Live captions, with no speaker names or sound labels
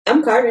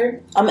I'm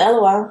Carter. I'm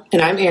LOL.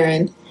 And I'm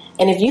Erin.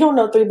 And if you don't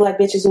know three black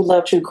bitches who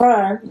love true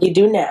crime, you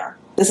do now.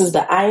 This is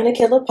the I Ain't a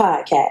Killer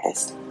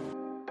podcast.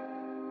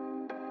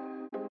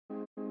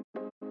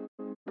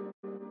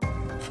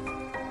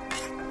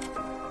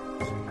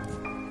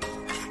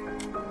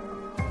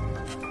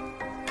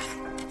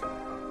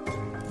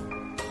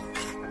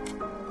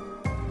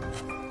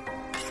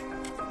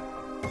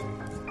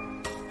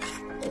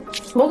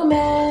 Welcome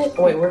back.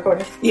 Wait, we're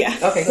recording? Yeah.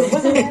 Okay, good.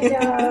 Welcome back,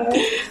 y'all.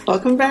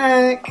 Welcome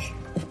back.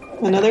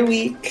 Another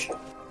week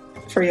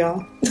for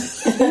y'all.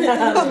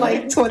 I'm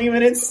like 20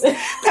 minutes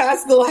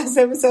past the last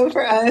episode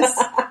for us.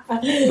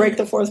 Break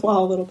the fourth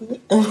wall a little bit.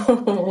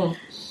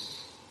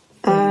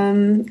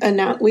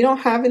 We don't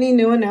have any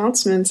new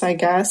announcements, I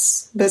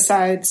guess.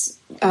 Besides,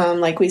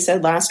 like we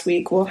said last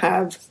week, we'll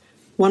have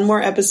one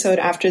more episode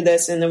after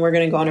this, and then we're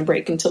going to go on a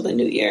break until the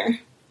new year.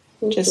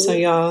 Mm-hmm. Just so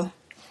y'all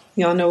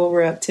know what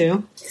we're up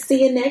to.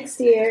 See you next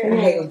year. I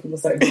hate when people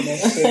start doing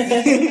next year.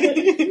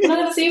 I'm not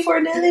going to see you for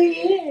another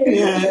year.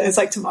 Yeah, it's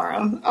like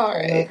tomorrow. All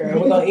right. Okay,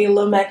 we're going to eat a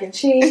little mac and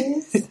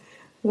cheese.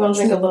 We're going to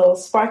drink a little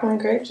sparkling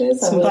grape juice.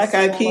 Some black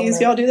eyed peas.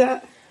 Y'all do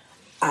that?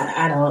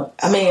 I don't.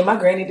 I mean, my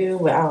granny do,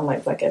 but I don't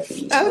like black eyed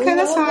peas. Okay,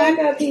 that's fine.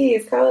 Black eyed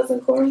peas, collards,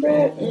 and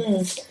cornbread.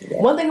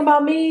 Yeah. One thing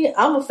about me,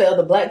 I'm going to fail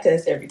the black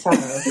test every time.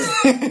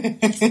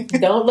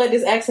 Don't let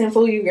this accent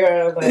fool you,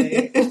 girl.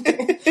 Like...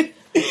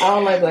 I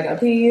don't like black eyed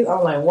peas. I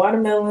don't like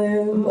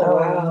watermelon. Oh,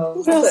 wow.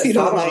 What else you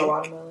don't like?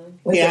 Watermelon.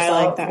 Yeah,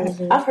 I like that.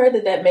 Mm-hmm. I've heard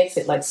that makes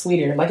it like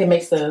sweeter. Like it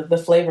makes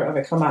the flavor of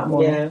it come out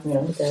more. Yeah, it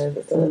does.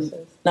 It's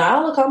delicious. Now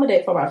I'll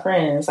accommodate for my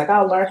friends. Like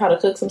I'll learn how to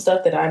cook some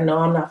stuff that I know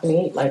I'm not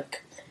gonna eat.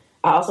 Like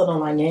I also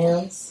don't like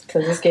yams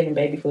because it's giving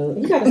baby food.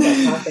 You gotta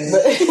stop talking.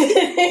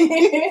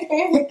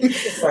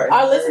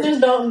 Our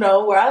listeners don't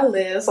know where I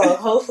live, so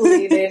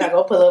hopefully they're not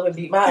gonna pull up and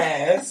beat my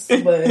ass.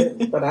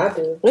 But I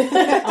do.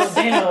 Oh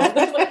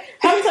damn!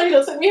 How many times you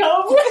gonna send me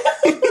home?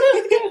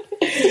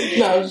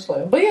 No, I'm just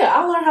playing. But yeah,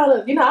 I'll learn how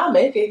to. I'll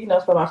make it.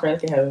 So my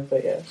friends can have it.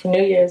 But yeah, for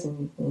New Year's,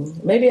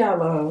 maybe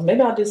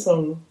I'll do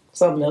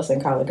something else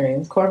in collard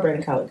greens, cornbread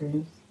and collard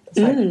greens. It's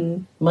like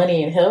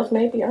money and health,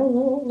 maybe. I don't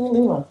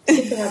know.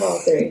 You can have all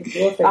three.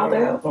 We'll figure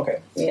it out.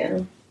 Okay. Yeah.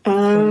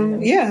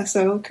 Yeah.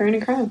 So current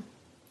and crime,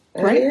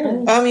 right?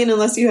 Yeah. I mean,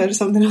 unless you had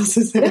something else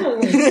to say.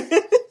 No.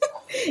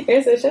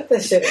 Aaron said, "Shut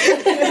that shit."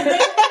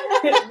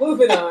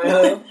 Moving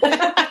on.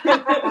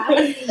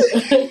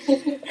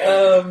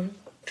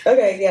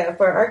 Okay, yeah.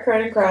 For our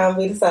current and crime,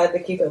 we decided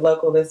to keep it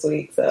local this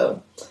week.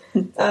 So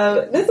this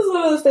is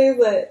one of those things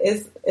that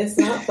it's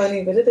not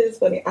funny, but it is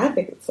funny. I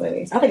think it's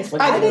funny. I think it's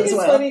funny. I think it's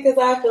funny because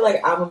I feel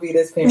like I'm gonna be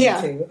this parent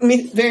too.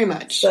 Me very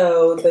much.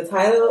 So the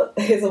title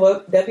is a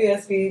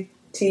WSB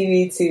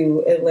TV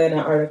 2 Atlanta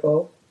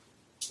article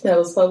that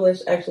was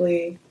published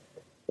actually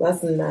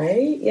last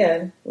night.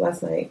 Yeah,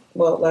 last night.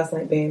 Well, last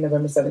night being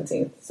November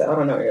 17th. So I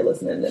don't know where you're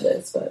listening to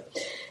this, but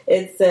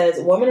it says,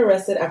 woman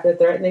arrested after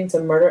threatening to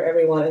murder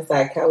everyone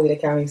inside Coweta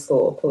County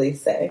School,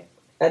 police say.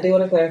 I do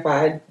want to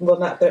clarify, I will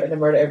not threaten to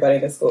murder everybody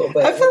in the school,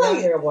 but I feel like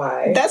hear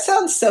why. That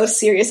sounds so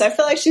serious. I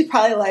feel like she's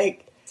probably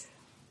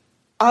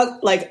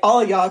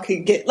all y'all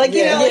could get, she's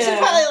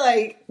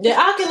probably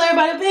I'll kill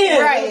everybody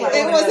paying. Right.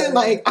 It wasn't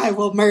like, I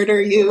will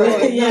murder you.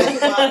 Right.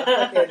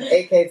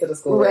 AK to the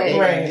school.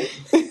 Right.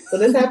 So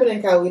this happened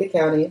in Coweta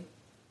County.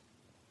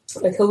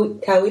 The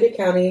Coweta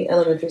County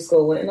Elementary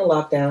School went into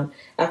lockdown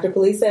after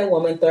police say a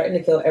woman threatened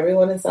to kill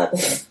everyone inside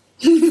the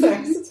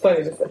it's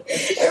funny to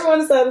say. Everyone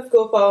inside the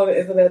school following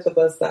the incident at the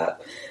bus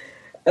stop.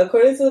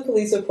 According to the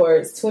police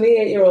reports,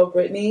 28-year-old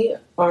Brittany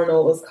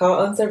Arnold was caught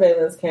on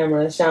surveillance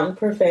camera shouting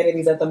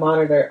profanities at the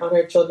monitor on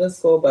her children's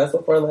school bus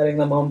before letting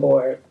them on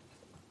board.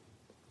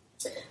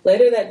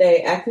 Later that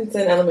day,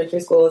 Atkinson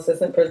Elementary School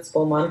Assistant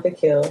Principal Monica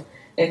Kill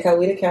and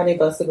Coweta County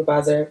Bus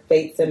Supervisor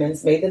Faith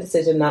Simmons made the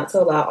decision not to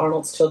allow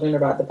Arnold's children to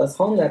ride the bus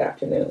home that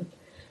afternoon.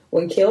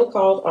 When Kill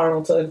called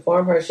Arnold to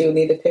inform her she would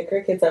need to pick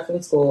her kids up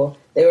from school,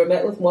 they were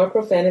met with more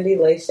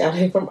profanity-laced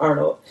shouting from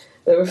Arnold.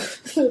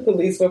 The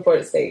police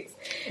report states.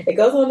 It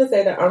goes on to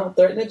say that Arnold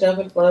threatened to jump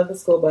in front of the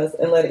school bus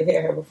and let it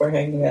hit her before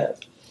hanging up.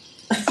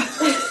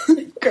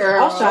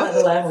 Girl. I was trying to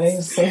laugh when he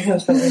was saying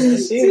something.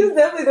 She was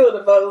definitely doing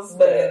the most,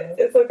 but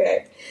it's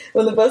okay.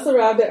 When the bus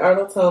arrived at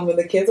Arnold's home and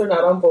the kids are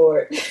not on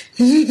board, this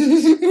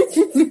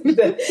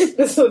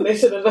one they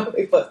should have known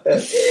they fucked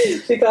up.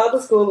 She called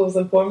the school and was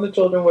informed the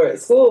children were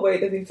at school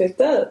waiting to be picked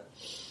up.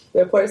 The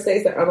report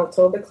states that Arnold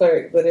told the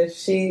clerk that if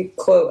she,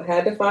 quote,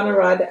 had to find a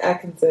ride to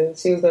Atkinson,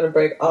 she was going to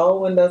break all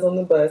windows on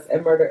the bus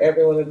and murder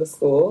everyone in the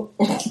school.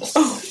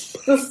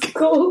 The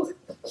school...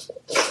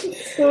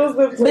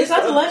 They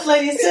got the lunch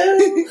ladies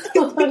too.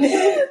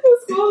 The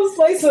school was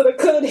placed on a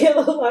code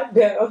yellow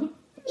lockdown.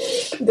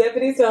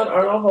 Deputies found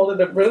Arnold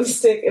holding a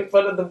broomstick in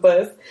front of the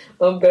bus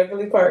on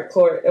Beverly Park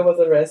Court and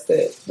was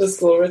arrested. The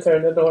school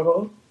returned to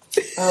normal.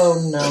 Oh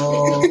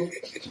no.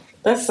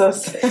 That's so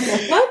sad.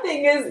 My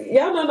thing is,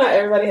 y'all know not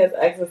everybody has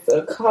access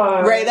to a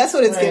car. Right, that's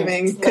what it's Right.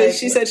 giving. Because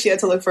she said she had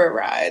to look for a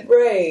ride.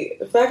 Right.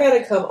 If I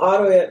gotta come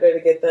all the way up there to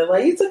get them,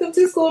 like, you took them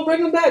to school,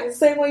 bring them back the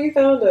same way you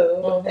found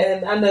them. Mm-hmm.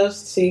 And I know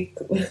she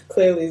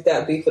clearly's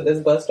got beef with this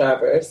bus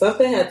driver.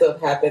 Something had to have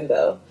happened,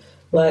 though.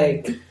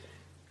 Like,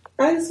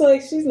 I just feel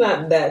like she's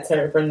not that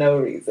turned for no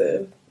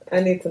reason. I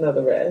need to know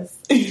the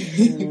rest.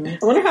 I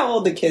wonder how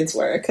old the kids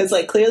were. Because,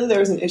 like, clearly there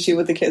was an issue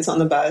with the kids on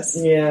the bus.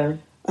 Yeah.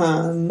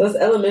 That's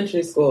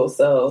elementary school,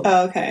 so.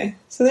 Oh, okay.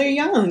 So they're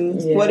young.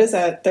 Yeah. What is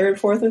that, 3rd,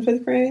 4th, and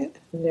 5th grade?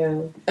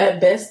 Yeah.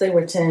 At best, they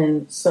were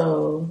 10,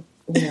 so,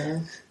 yeah.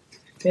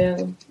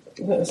 Yeah.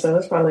 So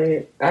it's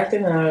probably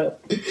acting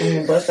up,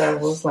 and the bus driver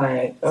was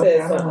like,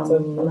 okay, I know how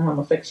I'm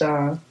gonna fix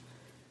y'all.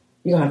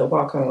 You gonna have to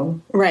walk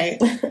home. Right.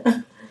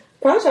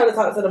 Probably tried to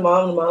talk to the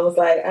mom. The mom was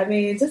like, I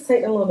mean, just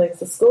take them little niggas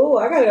to school.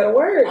 I gotta go to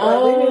work.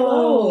 Like, leave me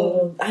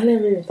alone. I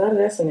never even thought of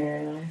that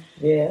scenario.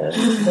 Yeah.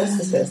 That's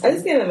disgusting. I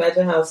just can't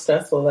imagine how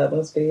stressful that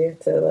must be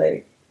to,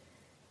 like,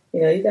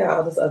 you know, you got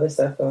all this other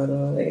stuff going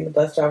on. Like, the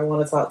bus driver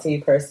want to talk to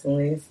you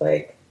personally. It's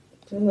like,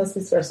 it must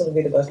be stressful to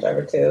be the bus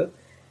driver, too.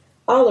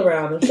 All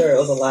around, I'm sure it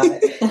was a lot.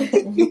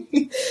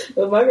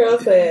 But my girl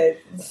said,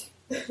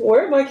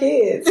 where are my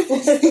kids?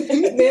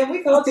 Man,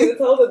 we called you and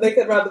told them they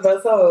couldn't ride the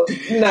bus home.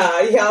 Nah,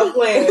 y'all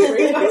playing.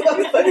 Bring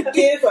the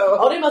kids home.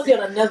 Oh, they must be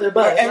on another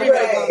bus.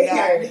 Everybody going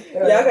down.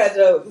 Y'all got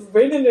jokes.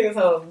 Bring them niggas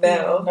home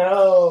now.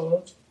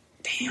 No.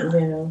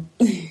 Damn.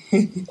 Yeah.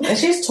 And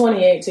she's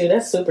 28 too.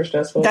 That's super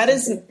stressful. That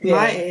is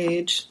my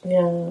age.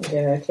 Yeah.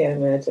 Yeah, I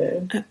can't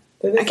imagine.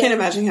 I can't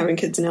imagine having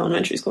kids in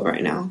elementary school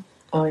right now.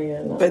 Oh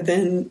yeah. No. But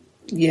then,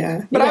 yeah.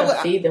 You But I gotta would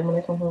feed them when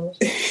they come home.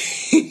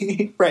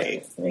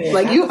 right. Yeah,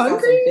 Like, you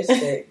hungry?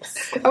 Fish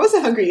I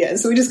wasn't hungry yet,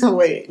 so we just gonna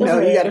wait. No,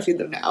 you gotta feed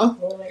them now.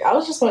 Like, I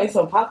was just going to eat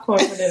some popcorn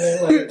for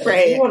dinner. Like,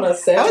 Right. You want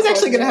to I was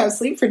actually gonna have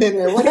sleep for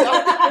dinner. What do y'all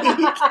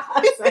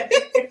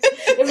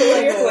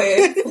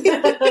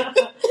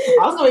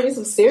I was going to eat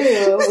some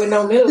cereal with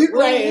no milk.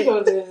 Right.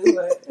 What are you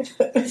gonna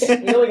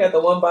do? You only got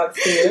the one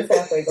box here. It's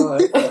halfway gone.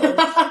 So.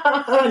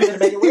 I'm going to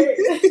make it work.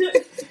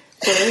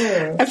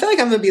 Yeah. I feel like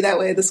I'm gonna be that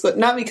way at the school,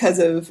 not because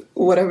of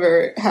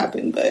whatever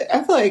happened, but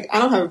I feel like I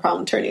don't have a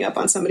problem turning up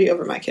on somebody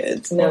over my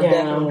kids. No, Yeah.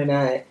 definitely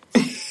not.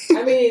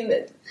 I mean,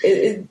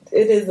 it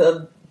is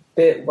a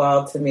bit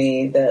wild to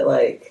me that,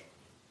 like,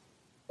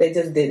 they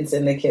just didn't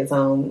send the kids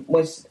home,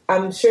 which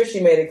I'm sure she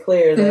made it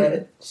clear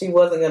that she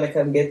wasn't going to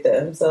come get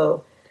them.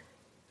 So,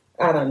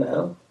 I don't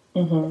know.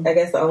 Mm-hmm. I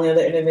guess the only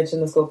other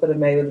intervention the school could have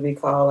made would be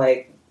call,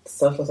 like,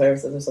 social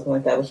services or something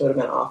like that, which would have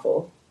been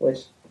awful, which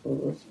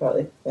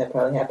probably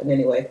happened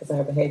anyway because of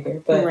her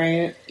behavior. But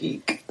Right.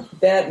 Eek.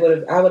 I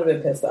would have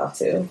been pissed off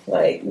too.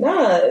 Like,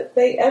 nah,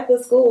 they at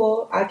the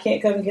school. I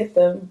can't come and get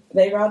them.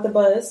 They ride the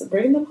bus.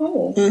 Bring them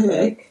home. Mhm.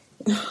 Like,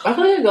 I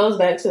feel like it goes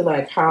back to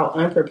like how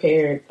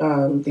unprepared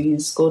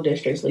these school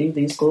districts leave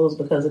these schools,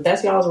 because if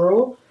that's y'all's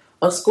rule,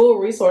 a school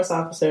resource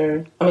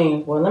officer, let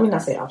me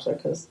not say officer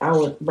because I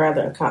would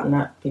rather a cop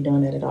not be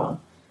doing that at all.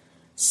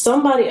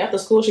 Somebody at the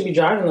school should be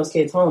driving those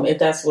kids home if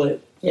that's what,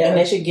 and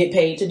they should get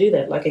paid to do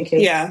that. Like in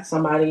case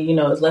somebody,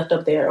 is left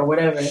up there or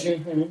whatever,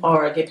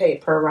 or get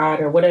paid per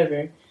ride or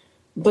whatever.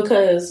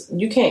 Because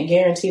you can't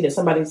guarantee that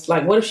somebody's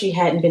like, what if she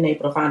hadn't been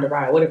able to find a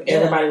ride? What if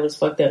everybody was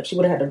fucked up? She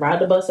would have had to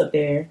ride the bus up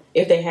there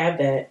if they have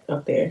that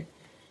up there,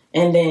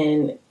 and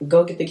then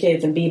go get the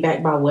kids and be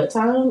back by what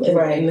time?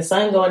 And the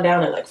sun going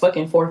down at like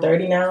fucking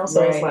 4:30 now,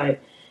 so it's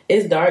like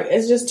it's dark.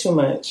 It's just too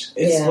much.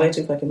 It's way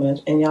too fucking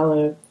much, and y'all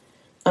are,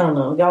 I don't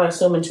know, y'all are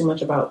assuming too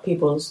much about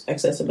people's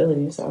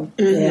accessibility. So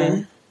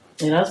yeah,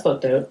 that's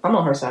fucked up. I'm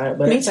on her side,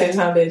 but at the same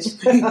time, bitch,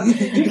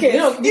 you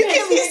can't be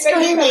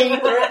screaming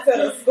at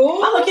a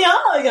school. I'm looking at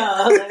all of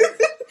y'all, like,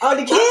 all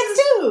the kids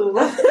too.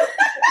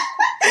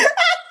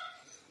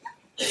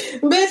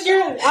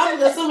 Bitch,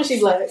 I'm assuming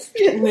she's black.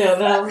 Yeah,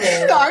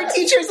 The art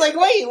teacher's like,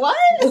 wait, what?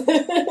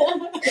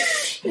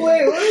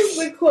 Wait, what is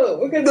the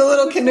quote? The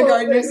little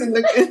kindergartners in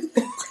the.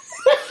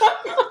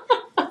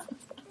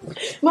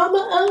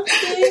 Mama, I'm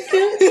sick.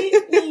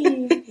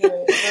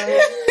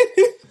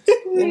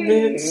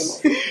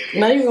 Bitch.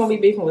 Now you're gonna be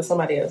beefing with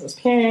somebody else's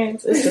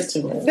parents. It's just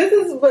too much. This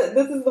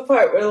is the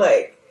part where,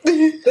 like,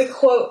 the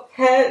quote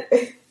had,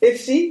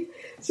 if she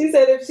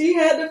said if she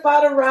had to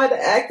find a ride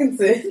to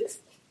Atkinson,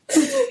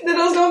 then it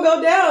was gonna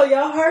go down.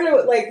 Y'all heard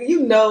it, like,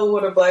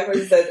 what a black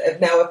person says.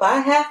 Now, if I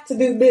have to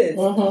do this,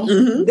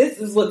 this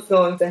is what's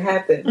going to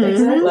happen.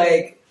 Exactly.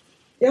 Like,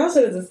 y'all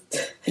should have just.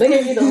 They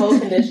gave you the whole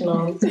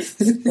conditional.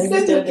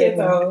 Send your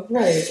kids home.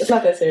 Right. It's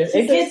not that serious.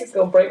 And Kids is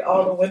gonna break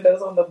all the windows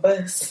on the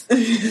bus.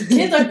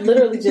 Kids are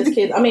literally just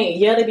kids. I mean,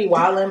 yeah, they be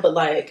wilding, but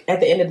like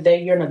at the end of the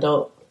day, you're an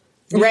adult.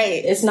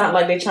 Right. It's not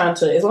like they're trying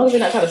to, as long as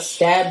you're not trying to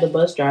stab the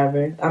bus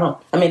driver.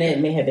 It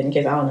may have been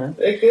kids, I don't know.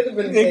 It could have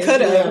been. It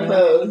could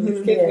have.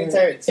 These kids be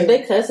turned too. If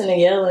they cussing and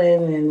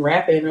yelling and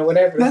rapping or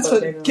whatever. That's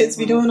what kids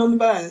be doing on the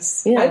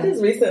bus. Yeah. I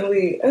just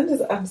recently,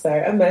 I'm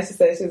sorry, I'm mad she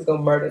said she was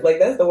going to murder. Like,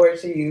 that's the word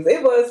she used.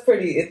 It was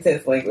pretty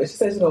intense language. She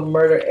said she's going to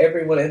murder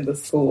everyone in the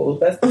school.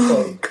 That's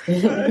the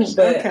quote.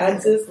 But I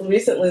just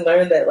recently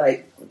learned that,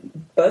 like,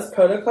 bus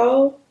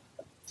protocol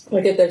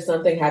Like if there's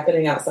something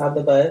happening outside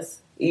the bus,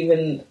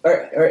 even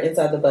or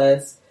inside the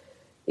bus,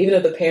 even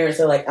if the parents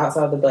are like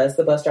outside the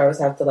bus drivers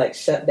have to like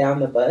shut down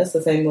the bus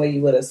the same way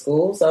you would at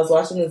school. So I was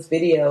watching this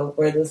video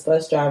where this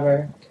bus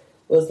driver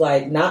was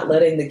like not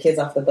letting the kids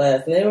off the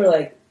bus, and they were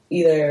like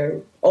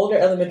either older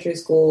elementary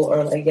school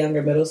or like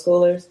younger middle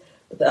schoolers.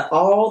 But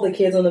all the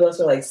kids on the bus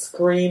were like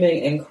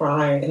screaming and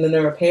crying, and then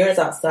there were parents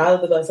outside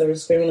of the bus that were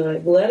screaming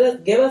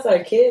like, give us our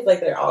kids. Like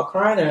they're all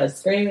crying, they're like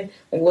screaming,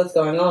 like what's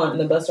going on? And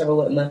the bus driver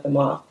wouldn't let them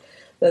off.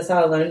 That's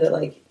how I learned that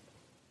like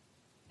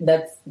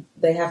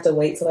they have to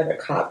wait till like a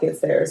cop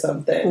gets there or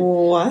something.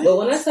 What? But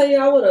when I tell you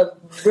I would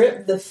have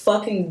ripped the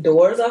fucking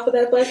doors off of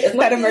that bus, if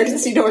my that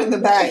emergency door in the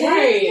back,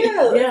 right?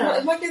 Yeah.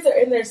 If my kids are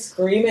in there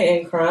screaming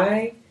and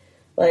crying,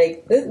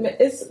 like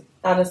it's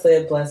honestly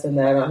a blessing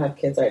that I don't have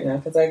kids right now,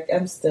 because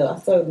I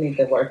still need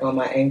to work on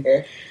my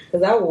anger,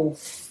 because I will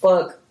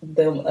fuck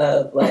them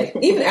up. Like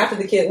even after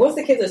once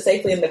the kids are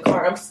safely in the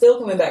car, I'm still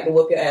coming back to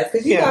whoop your ass,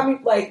 because you got me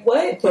like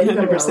what?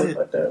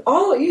 100%.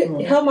 Oh, you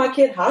held my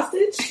kid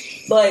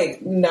hostage?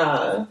 Like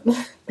nah.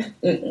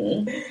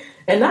 Mm-mm.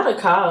 And not a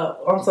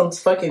cop on some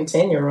fucking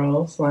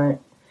 10-year-olds. Like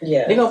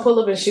yeah, they gonna pull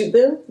up and shoot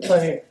them.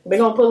 Like they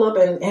gonna pull up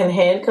and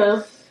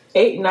handcuff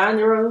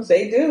 8-9-year-olds.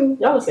 They do.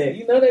 Y'all was sick.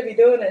 You know they be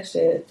doing that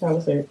shit. Y'all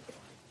was sick.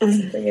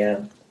 But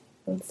yeah,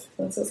 that's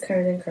what's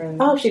current and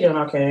crying. I hope she doing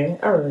okay.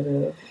 I really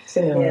do.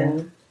 Yeah.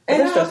 And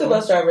I hope the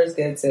bus driver is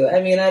good too.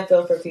 I mean, I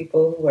feel for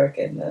people who work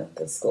in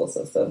the school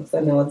system, because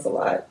I know it's a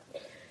lot.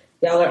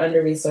 Y'all are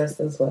under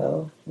resourced as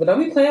well. But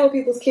don't be playing with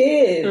people's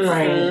kids.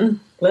 Right.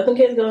 Let them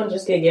kids go and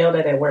just get yelled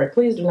at work.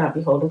 Please do not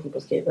be holding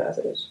people's kids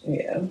hostage.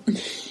 Yeah.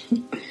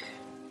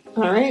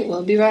 All right,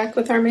 we'll be back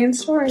with our main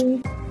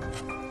story.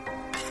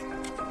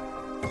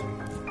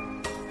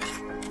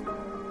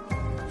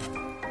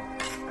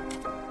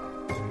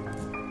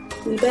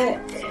 We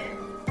back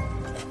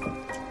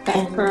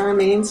for our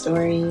main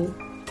story. And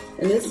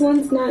this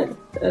one's not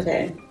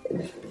okay.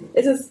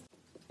 It's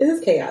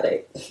just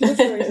chaotic. This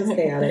story is just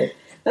chaotic.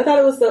 I thought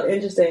it was so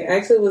interesting. I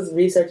actually was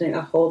researching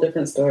a whole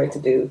different story to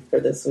do for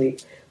this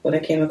week when I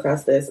came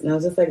across this, and I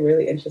was just like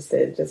really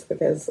interested, just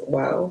because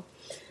wow.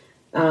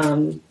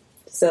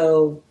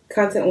 So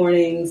content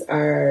warnings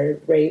are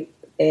rape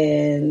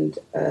and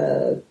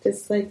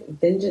just like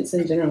vengeance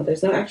in general.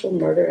 There's no actual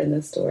murder in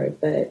this story,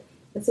 but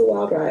it's a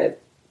wild ride.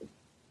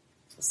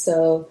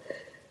 So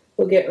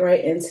we'll get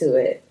right into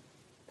it.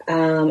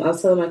 I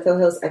was telling my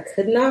co-host I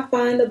could not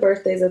find the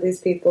birthdays of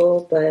these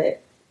people,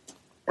 but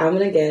I'm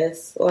going to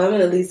guess. Well, I'm going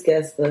to at least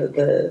guess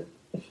the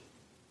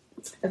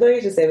I thought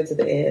I should save it to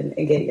the end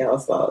and get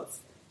y'all's thoughts.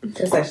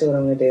 That's actually what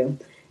I'm going to do.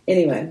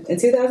 Anyway, in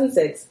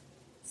 2006,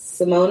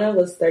 Simona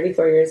was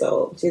 34 years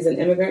old. She's an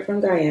immigrant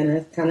from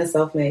Guyana, kind of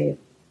self-made.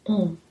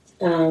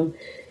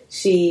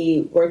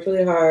 She worked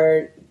really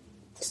hard,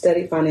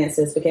 studied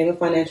finances, became a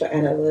financial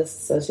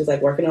analyst, so she's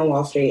like working on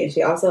Wall Street, and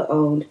she also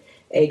owned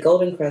a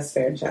Golden Crust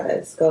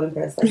franchise. Golden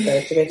Crust, like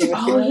the Jamaican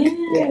restaurant.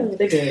 Yeah,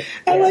 they're good.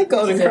 I like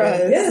Golden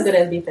Crust. Yeah, good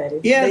as beef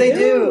patties. Yeah, they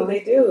do.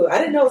 They do. I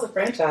didn't know it was a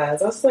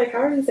franchise. I was like,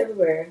 how are these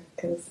everywhere?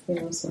 Because,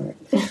 I'm smart.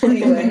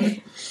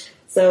 Anyway,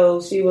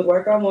 so she would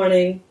work all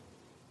morning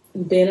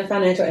being a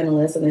financial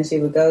analyst, and then she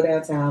would go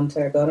downtown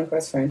to her Golden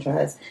Crust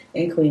franchise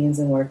in Queens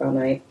and work all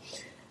night.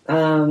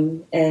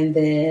 And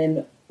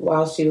then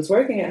while she was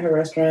working at her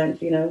restaurant,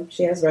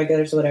 she has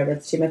regulars or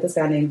whatever, she met this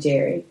guy named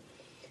Jerry.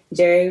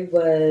 Jerry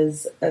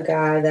was a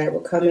guy that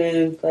would come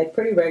in like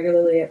pretty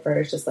regularly at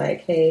first, just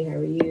like, hey, how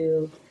are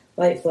you?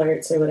 Light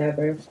flirts or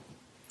whatever. And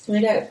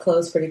they got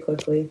close pretty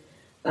quickly.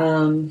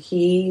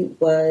 He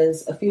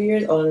was a few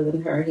years older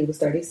than her. He was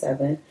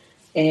 37.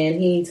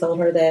 And he told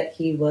her that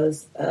he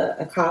was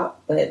a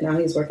cop, but now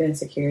he's working in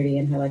security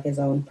and had like his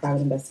own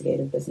private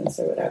investigative business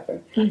or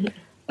whatever.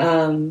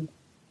 Mm-hmm.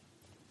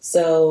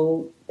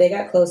 So they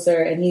got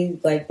closer, and he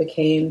like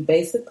became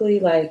basically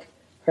like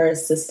her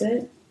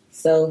assistant.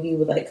 So he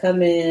would like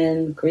come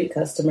in, greet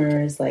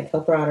customers, like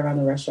help her out around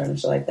the restaurant and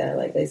shit like that.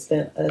 Like they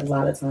spent a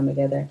lot of time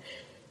together.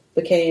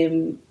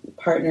 Became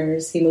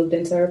partners. He moved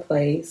into her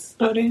place.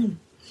 Oh damn.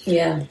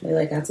 Yeah, they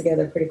like got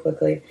together pretty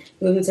quickly.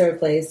 Moved into her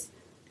place.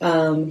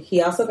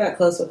 He also got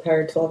close with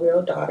her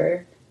 12-year-old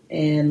daughter,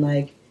 and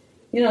like,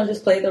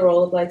 just played the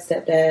role of like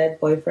stepdad,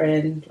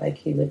 boyfriend. Like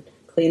he would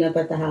clean up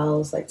at the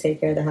house, like take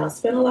care of the house,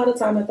 spend a lot of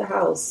time at the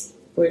house.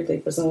 Weirdly,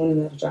 for someone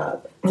who had a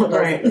job,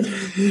 right?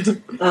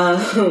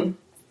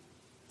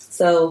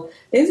 So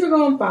things were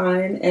going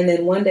fine, and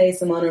then one day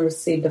Simona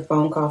received a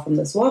phone call from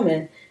this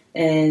woman,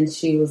 and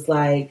she was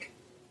like,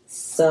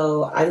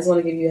 so I just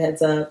want to give you a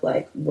heads up,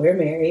 like, we're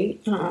married.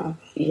 Yeah.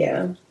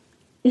 Damn.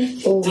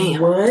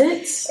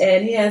 What?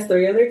 And he has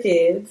 3 other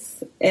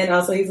kids, and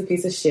also he's a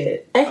piece of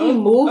shit. And he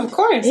moved, of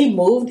course. He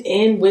moved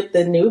in with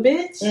the new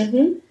bitch?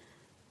 Mm-hmm.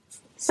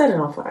 Set it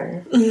on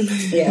fire.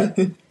 Yeah.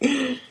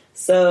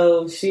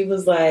 So she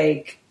was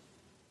like,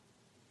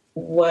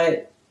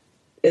 what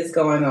is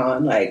going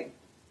on? Like,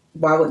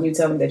 why wouldn't you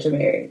tell me that you're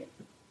married?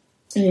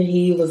 And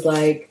he was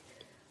like,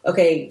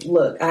 okay,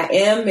 look, I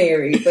am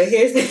married, but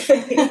here's the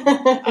thing.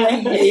 I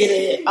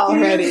hate it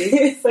already.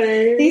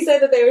 He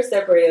said that they were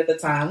separated at the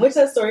time, which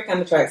that story kind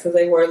of tracks because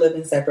they were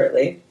living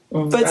separately.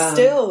 But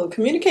still,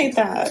 communicate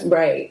that.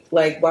 Right.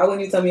 Like, why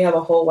wouldn't you tell me you have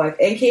a whole wife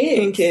and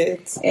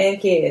kids? And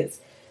kids.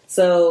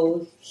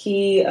 So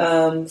he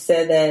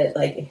said that,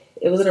 like,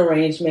 it was an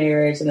arranged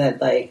marriage and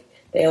that, like,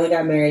 they only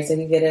got married so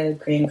he could get a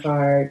green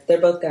card.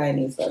 They're both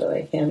Guyanese, by the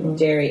way. Him,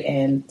 Jerry,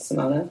 and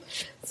Simona.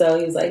 So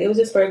he was like, it was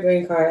just for a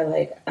green card.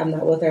 Like, I'm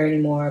not with her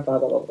anymore, blah,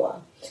 blah, blah, blah.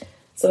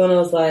 Simona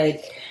was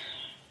like,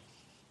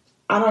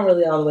 I don't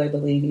really all the way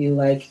believe you.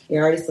 Like,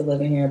 you're already still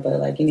living here, but,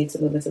 like, you need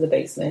to move into the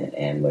basement.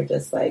 And we're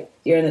just, like,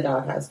 you're in the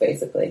doghouse,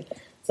 basically.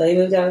 So he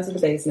moved down into the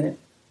basement.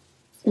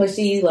 But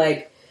she,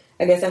 like,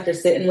 I guess after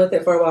sitting with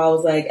it for a while,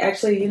 was like,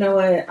 actually, you know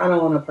what? I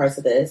don't want no parts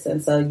of this.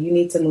 And so you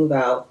need to move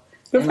out.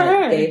 And,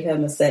 like, gave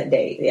him a set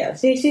date. Yeah.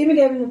 She even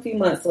gave him a few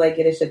months to, like,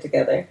 get his shit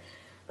together.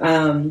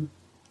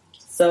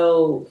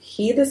 So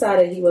he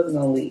decided he wasn't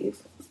going to leave.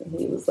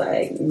 He was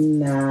like,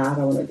 nah, I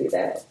don't want to do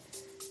that.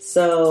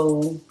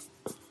 So,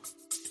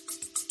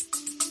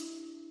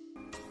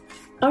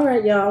 all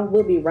right, y'all.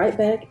 We'll be right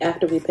back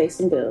after we pay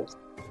some bills.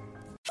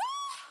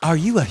 Are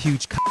you a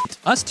huge cunt?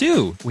 Us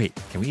too. Wait,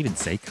 can we even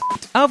say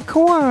cunt? Of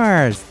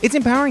course! It's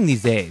empowering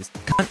these days.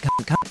 Cunt,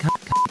 cunt, cunt,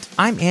 cunt, cunt.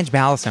 I'm Ange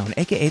Ballastone,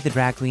 aka the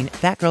drag queen,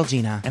 That Girl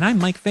Gina. And I'm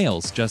Mike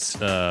Fales,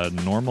 just a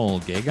normal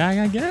gay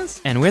guy, I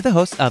guess? And we're the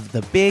hosts of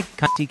The Big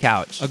Cunty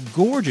Couch. A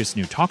gorgeous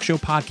new talk show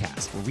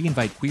podcast where we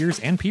invite queers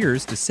and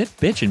peers to sit,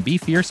 bitch, and be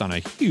fierce on a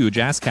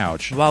huge-ass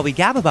couch. While we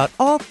gab about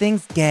all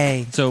things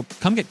gay. So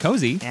come get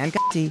cozy. And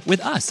cunty.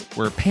 With us.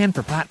 We're panned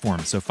for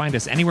platforms, so find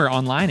us anywhere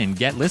online and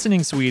get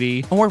listening,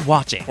 sweetie. Or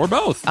watching. Or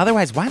both.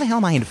 Otherwise, why the hell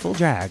am I in full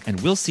drag? And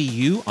we'll see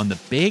you on the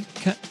big...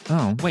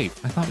 Oh, wait.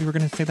 I thought we were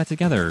going to say that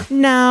together.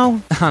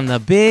 No. On the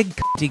Big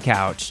Cunty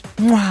Couch.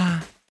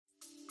 Mwah.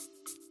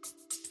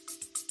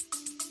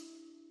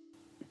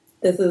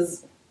 This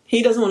is...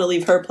 He doesn't want to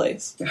leave her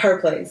place. Her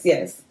place,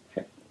 yes.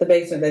 The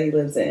basement that he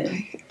lives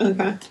in.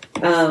 Okay.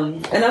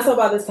 And also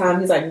by this time,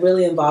 he's, like,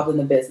 really involved in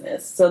the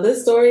business. So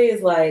this story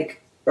is,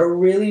 like, a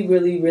really,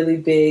 really, really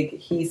big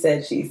he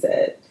said, she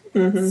said.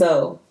 Mm-hmm.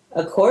 So,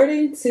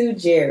 according to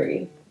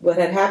Jerry, what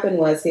had happened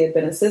was he had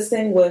been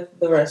assisting with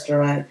the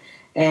restaurant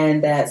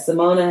and that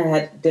Simona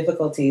had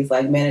difficulties,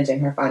 like, managing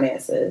her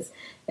finances.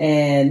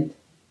 And,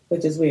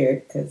 which is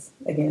weird because,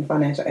 again,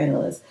 financial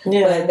analyst.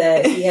 Yeah. But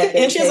that he had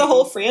and she has a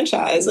whole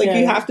franchise. Like,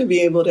 you have to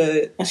be able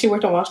to... And she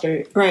worked on Wall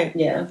Street. Right.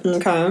 Yeah.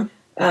 Okay.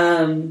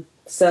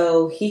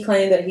 So he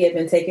claimed that he had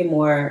been taking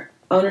more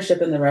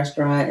ownership in the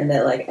restaurant and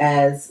that, like,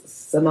 as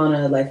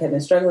Simona, like, had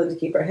been struggling to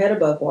keep her head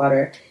above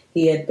water,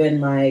 he had been,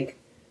 like,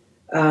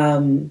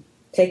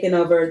 taking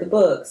over the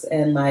books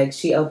and, like,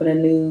 she opened a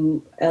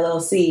new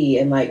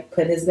LLC and, like,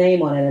 put his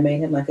name on it and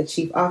made him, like, a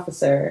chief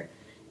officer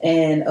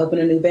and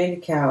opened a new bank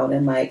account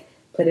and, like,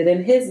 put it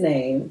in his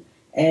name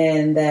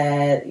and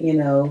that, you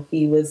know,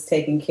 he was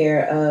taking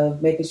care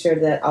of making sure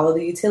that all of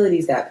the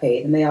utilities got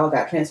paid and they all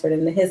got transferred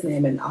into his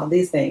name and all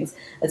these things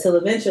until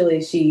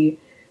eventually she,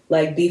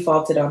 like,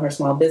 defaulted on her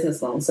small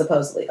business loan,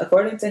 supposedly,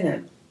 according to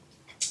him.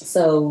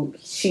 So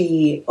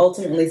she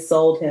ultimately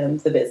sold him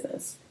the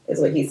business, is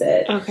what he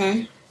said.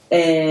 Okay.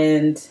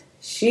 And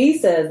she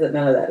says that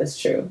none of that is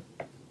true.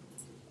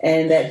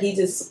 And that she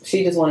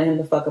just wanted him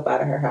to fuck up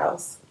out of her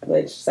house,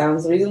 which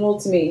sounds reasonable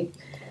to me.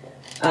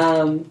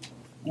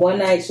 One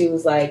night she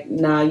was like,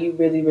 nah, you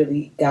really,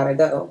 really gotta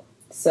go.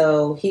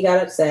 So he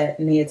got upset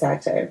and he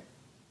attacked her.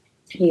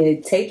 He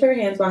had taped her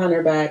hands behind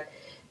her back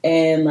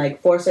and,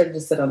 like, forced her to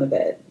just sit on the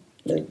bed.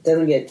 It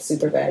doesn't get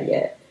super bad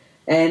yet.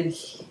 And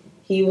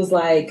he was,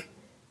 like,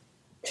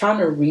 trying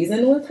to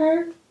reason with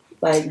her,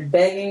 like,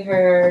 begging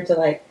her to,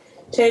 like,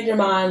 change her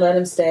mind, let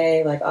him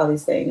stay, like, all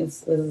these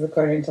things. This is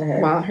according to her.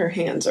 While her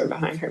hands are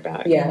behind her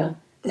back. Yeah.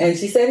 And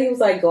she said he was,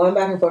 like, going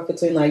back and forth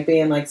between, like,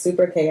 being, like,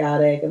 super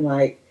chaotic and,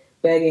 like,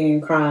 begging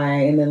and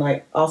crying, and then,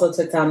 like, also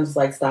took time to just,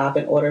 like, stop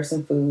and order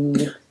some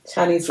food.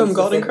 Chinese food. From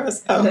Golden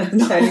Crust? Oh.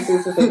 Chinese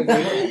food specifically.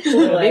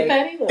 And,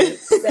 like,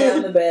 sat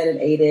on the bed and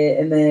ate it,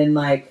 and then,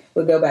 like,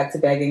 would go back to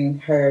begging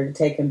her to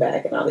take him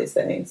back and all these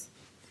things.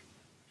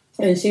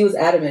 And she was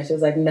adamant. She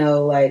was like,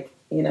 no, like,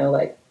 you know,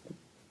 like,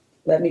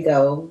 let me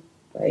go.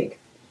 Like,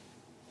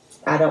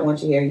 I don't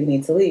want you here. You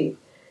need to leave.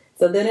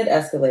 So then it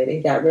escalated. He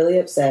got really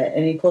upset,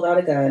 and he pulled out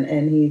a gun,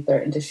 and he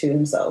threatened to shoot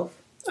himself.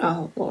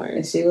 Oh, Lord.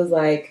 And she was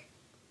like,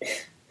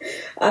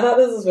 I thought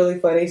this was really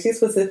funny. She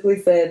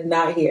specifically said,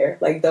 not here.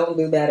 Like, don't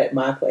do that at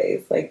my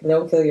place. Like,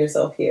 don't kill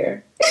yourself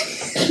here.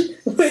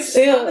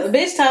 Still, the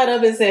bitch tied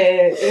up and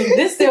said,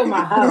 this still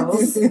my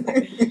house.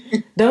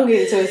 Don't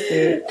get it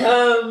twisted.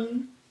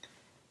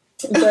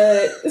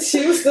 But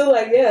she was still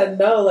like, yeah,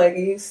 no, like,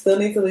 you still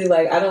need to leave.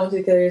 Like, I don't want you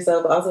to kill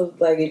yourself. But also,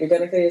 like, if you're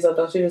going to kill yourself,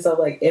 don't shoot yourself,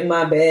 like, in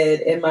my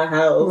bed, in my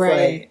house.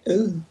 Right.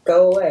 Like,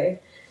 go away.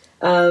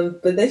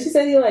 But then she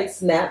said he, like,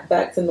 snapped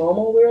back to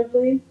normal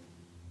weirdly.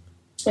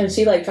 And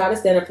she, like, tried to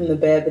stand up from the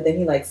bed, but then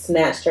he, like,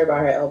 snatched her by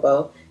her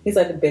elbow. He's,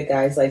 like, a big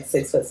guy. He's, like,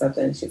 6 foot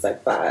something. She's,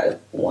 like, 5'1"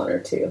 or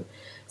 2.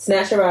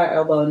 snatched her by her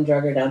elbow and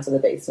drug her down to the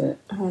basement.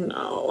 Oh,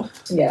 no.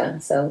 Yeah,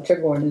 so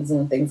trigger warnings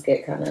when things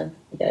get kind of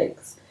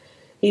yikes.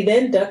 He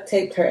then duct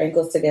taped her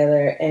ankles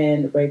together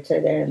and raped her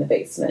there in the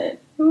basement.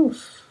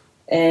 Oof.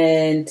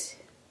 And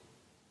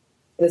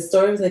the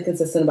story was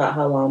inconsistent about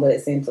how long, but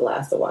it seemed to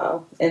last a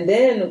while. And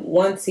then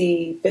once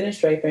he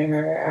finished raping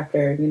her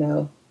after,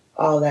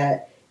 all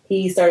that,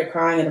 he started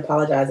crying and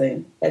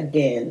apologizing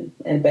again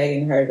and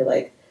begging her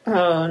to,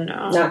 oh,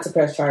 no. not to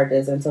press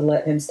charges and to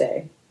let him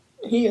stay.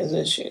 He has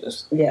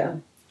issues. Yeah.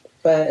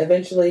 But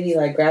eventually he,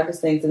 grabbed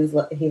his things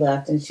and he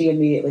left, and she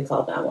immediately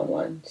called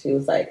 911. She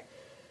was like,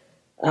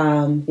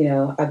 I've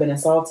been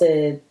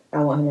assaulted. I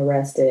want him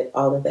arrested,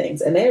 all the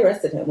things. And they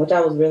arrested him, which I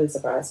was really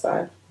surprised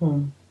by.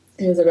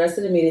 He was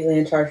arrested immediately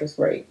and charged with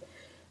rape.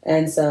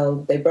 And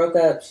so they broke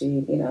up.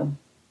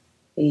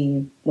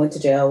 He went to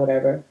jail,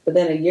 whatever. But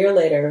then a year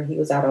later, he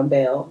was out on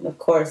bail. And of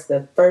course,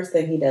 the first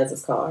thing he does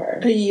is call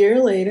her. A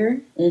year later?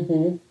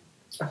 Mm-hmm.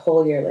 A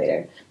whole year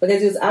later.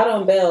 Because he was out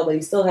on bail, but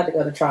he still had to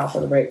go to trial for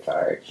the rape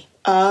charge.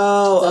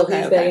 Oh, so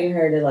okay. He's begging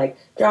her to,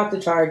 drop the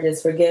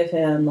charges, forgive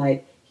him,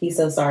 he's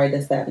so sorry,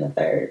 this, that, and the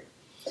third.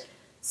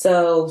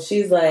 So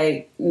she's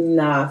like,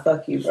 nah,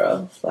 fuck you,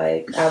 bro.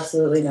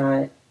 Absolutely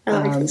not.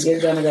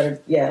 You're gonna go to,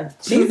 yeah.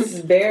 She's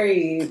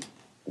very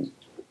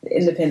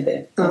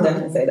independent. I'll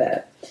definitely say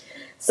that.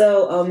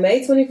 So on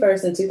May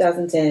 21st in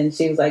 2010,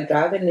 she was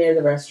driving near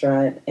the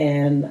restaurant,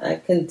 and I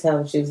couldn't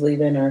tell if she was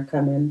leaving or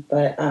coming,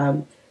 but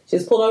she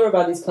was pulled over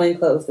by these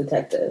plainclothes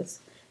detectives,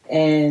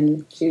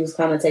 and she was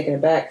kind of taken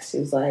aback. She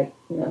was like,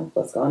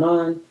 what's going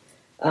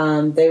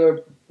on? They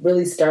were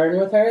really stern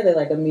with her.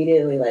 They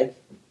immediately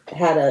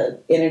had a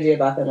energy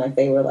about them,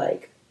 they were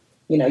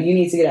you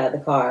need to get out of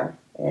the car.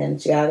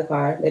 And she got out of the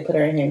car. They put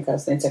her in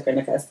handcuffs and took her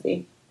into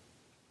custody.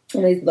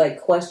 And they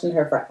questioned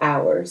her for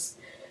hours.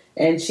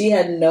 And she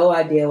had no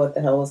idea what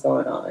the hell was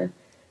going on.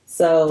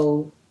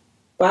 So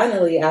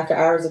finally, after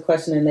hours of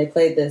questioning, they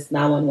played this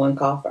 911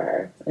 call for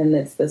her. And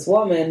it's this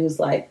woman who's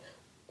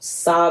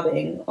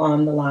sobbing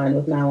on the line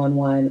with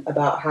 911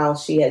 about how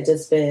she had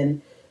just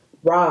been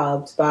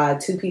robbed by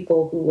two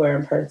people who were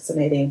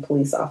impersonating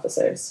police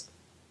officers.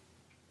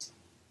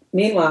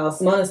 Meanwhile,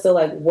 Simona's still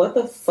what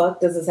the fuck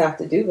does this have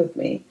to do with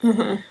me?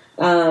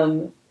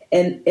 And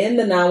in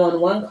the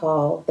 911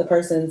 call, the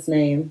person's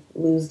name,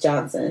 Luz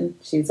Johnson,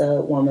 she's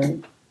a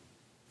woman.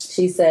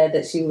 She said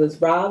that she was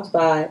robbed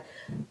by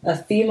a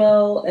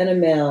female and a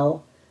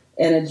male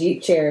in a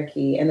Jeep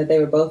Cherokee, and that they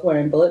were both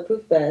wearing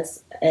bulletproof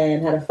vests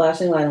and had a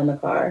flashing light on the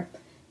car.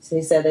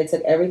 She said they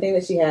took everything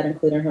that she had,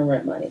 including her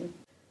rent money.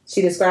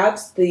 She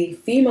describes the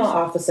female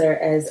officer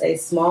as a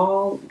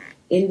small,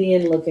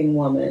 Indian-looking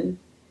woman.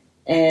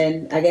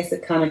 And I guess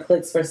it kind of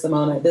clicks for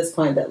Simona at this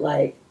point that,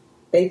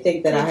 they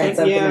think that I had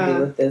something to do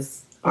with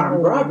this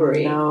armed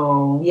robbery.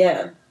 No.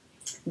 Yeah.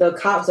 The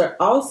cops are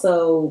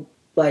also,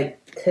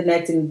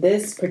 connecting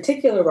this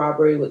particular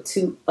robbery with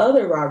two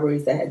other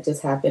robberies that had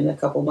just happened a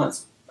couple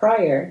months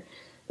prior.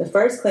 The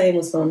first claim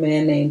was from a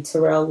man named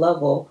Terrell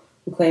Lovell,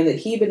 who claimed that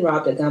he'd been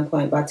robbed at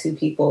gunpoint by two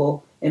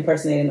people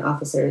impersonating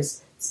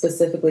officers,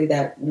 specifically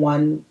that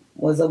one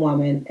was a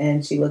woman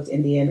and she looked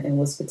Indian and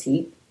was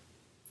petite,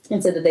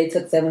 and said that they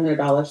took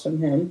 $700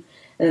 from him.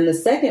 And then the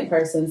second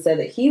person said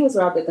that he was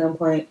robbed at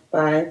gunpoint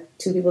by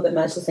two people that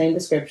matched the same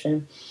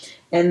description,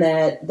 and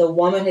that the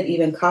woman had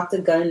even cocked a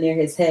gun near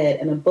his head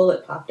and a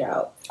bullet popped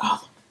out.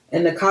 Oh.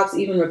 And the cops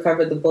even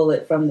recovered the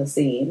bullet from the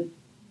scene.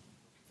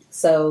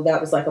 So that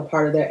was a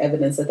part of their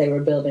evidence that they were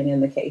building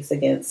in the case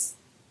against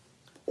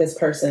this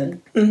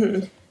person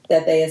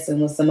that they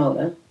assumed was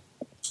Simona.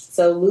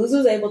 So Luz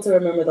was able to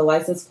remember the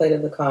license plate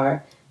of the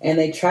car, and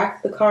they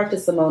tracked the car to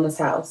Simona's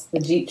house, the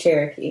Jeep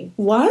Cherokee.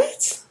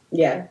 What?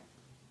 Yeah.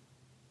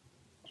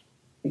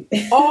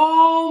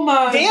 Oh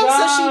my Damn,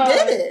 God. so she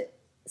did it.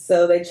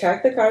 So they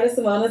tracked the car to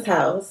Simona's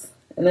house,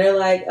 and they're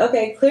like,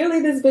 okay,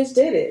 clearly this bitch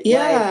did it.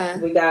 Yeah.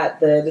 We got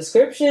the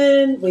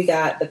description, we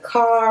got the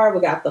car, we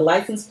got the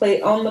license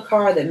plate on the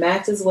car that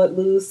matches what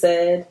Luz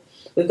said.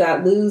 We've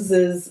got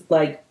Luz's,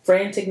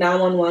 frantic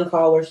 911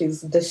 call where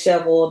she's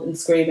disheveled and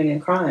screaming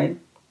and crying.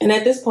 And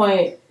at this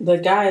point, the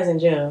guy is in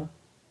jail.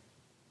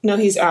 No,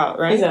 he's out,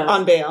 right? He's out.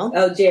 On bail.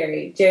 Oh,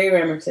 Jerry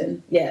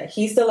Ramrattan. Yeah,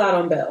 he's still out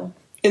on bail.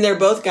 And they're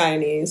both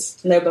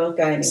Guyanese. And they're both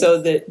Guyanese.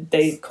 So that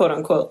they,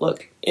 quote-unquote,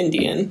 look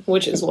Indian,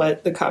 which is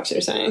what the cops are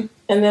saying.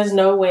 And there's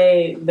no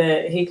way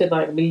that he could,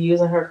 be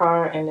using her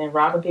car and then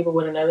robbing people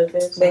with another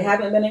bitch? They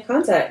haven't been in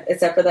contact,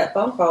 except for that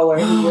phone call where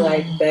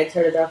he, begged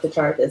her to drop the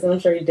charges. And I'm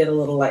sure he did a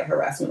little light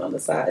harassment on the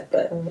side,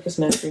 but... It's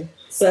messy.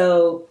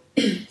 So,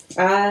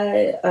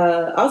 I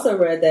also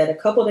read that a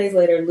couple days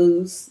later,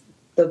 Luz,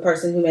 the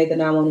person who made the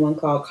 911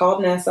 call,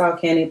 called Nassau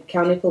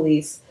County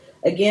Police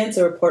again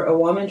to report a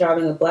woman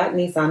driving a black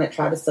Nissan had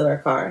tried to steal her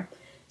car.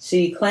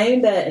 She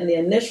claimed that in the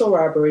initial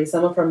robbery,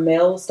 some of her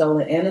mail was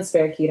stolen and a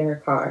spare key to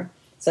her car.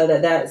 So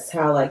that's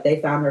how,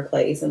 they found her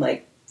place and,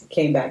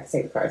 came back to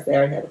take the car. So they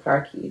already had the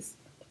car keys.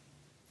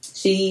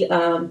 She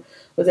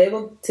was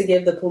able to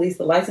give the police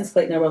the license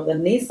plate number of the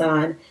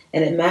Nissan,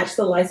 and it matched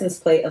the license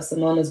plate of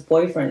Simona's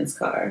boyfriend's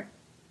car.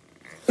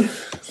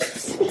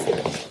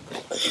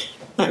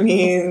 I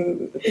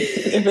mean,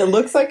 if it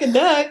looks like a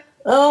duck.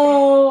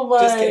 Oh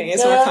my Just kidding,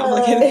 it's more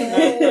complicated than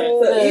that.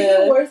 So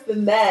even worse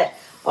than that,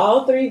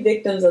 all 3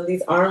 victims of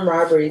these armed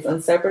robberies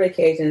on separate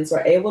occasions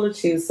were able to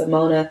choose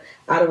Simona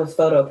out of a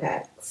photo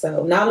pack.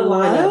 So not a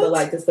lineup, but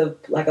like just a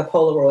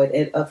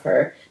Polaroid of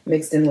her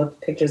mixed in with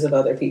pictures of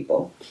other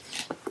people.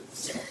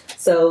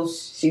 So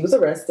she was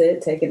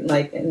arrested,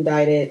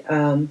 indicted,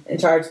 and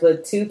charged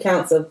with 2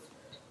 counts of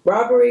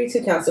robbery,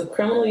 2 counts of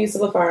criminal use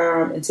of a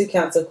firearm, and 2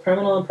 counts of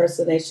criminal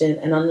impersonation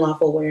and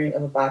unlawful wearing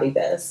of a body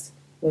vest.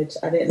 Which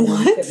I didn't know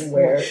you couldn't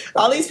wear.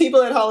 All these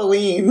people at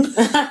Halloween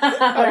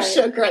are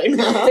shook right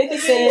now. 50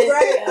 Cent,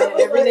 right?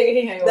 every nigga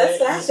he hang That's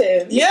with.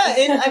 fashion. Yeah,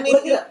 and I mean,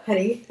 Look it up,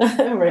 honey.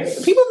 Right.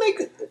 People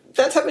make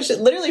that type of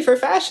shit literally for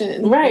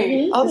fashion. Right.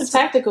 Mm-hmm. All this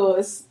tactical.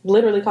 It's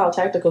literally called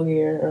tactical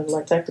gear or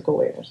like tactical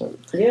wear or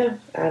something. Yeah,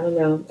 I don't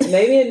know.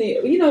 Maybe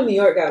New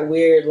York got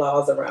weird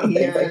laws around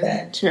things like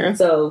that. Sure.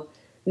 So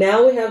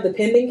now we have the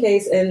pending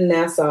case in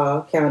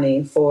Nassau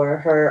County for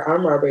her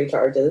armed robbery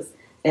charges.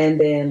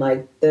 And then,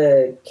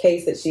 the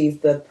case that she's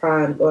the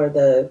prime, or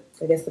the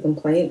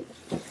complaint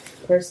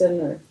person,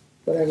 or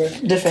whatever.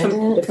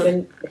 Defendant?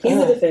 He's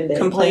a defendant.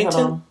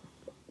 Complainant?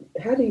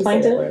 How do you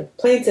Plaintiff? say that word?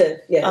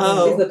 Plaintiff, yes.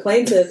 Oh. She's the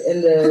plaintiff in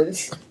the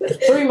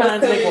 3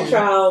 months upcoming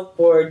trial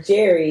for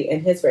Jerry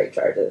and his rape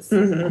charges.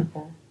 Mm-hmm.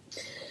 Okay.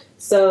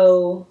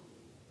 So,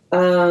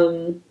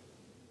 the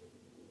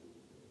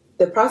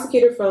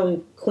prosecutor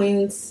from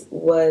Queens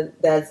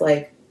that's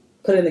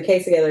putting the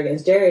case together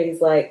against Jerry,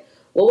 he's like,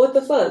 well, what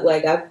the fuck?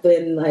 I've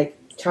been,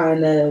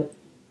 trying to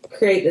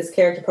create this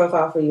character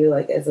profile for you,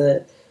 as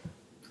a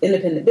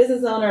independent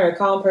business owner, a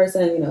calm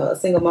person, a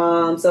single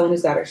mom, someone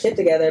who's got her shit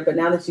together. But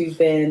now that you've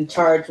been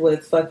charged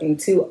with fucking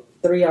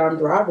 3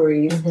 armed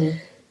robberies,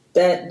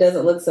 that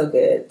doesn't look so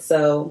good.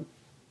 So,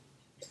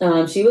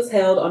 she was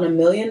held on $1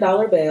 million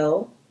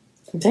bail.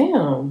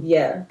 Damn.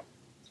 Yeah.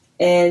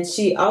 And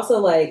she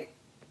also,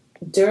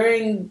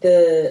 during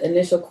the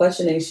initial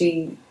questioning,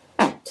 she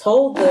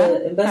told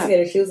the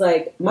investigator, she was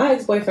like, my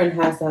ex-boyfriend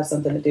has to have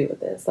something to do with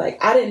this.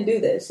 I didn't do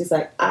this. She's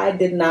like, I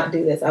did not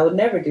do this. I would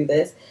never do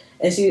this.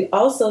 And she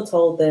also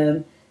told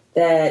them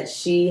that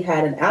she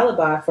had an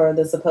alibi for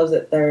the supposed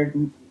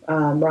 3rd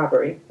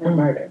robbery and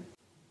murder.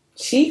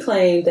 She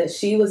claimed that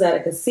she was at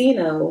a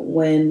casino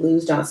when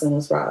Luz Johnson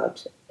was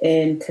robbed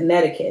in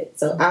Connecticut,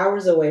 so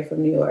hours away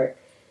from New York.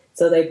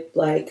 So they,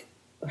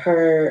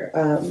 her, I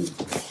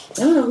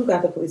don't know who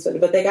got the police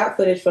footage, but they got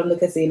footage from the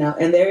casino.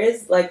 And there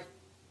is,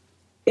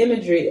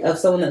 imagery of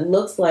someone that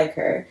looks like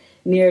her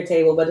near a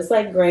table, but it's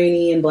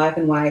grainy and black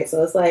and white.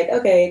 So it's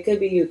okay, it could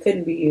be you,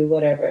 couldn't be you,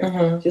 whatever.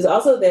 She was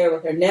also there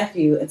with her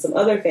nephew and some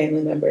other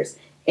family members,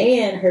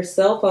 and her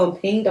cell phone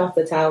pinged off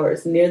the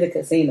towers near the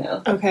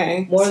casino.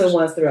 Okay. More than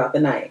once throughout the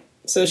night.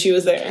 So she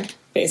was there,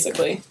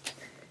 basically.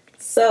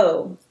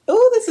 So.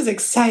 Oh, this is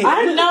exciting.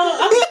 I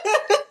know.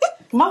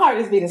 My heart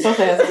is beating so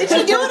fast. Did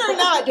she do it or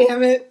not,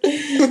 damn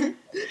it?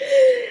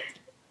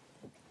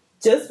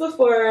 Just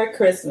before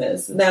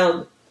Christmas.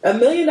 Now, $1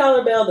 million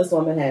bail this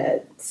woman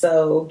had,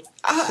 so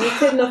she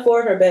couldn't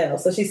afford her bail.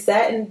 So she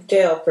sat in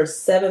jail for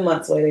 7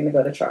 months waiting to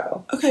go to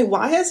trial. Okay,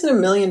 why is it $1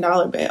 million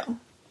bail?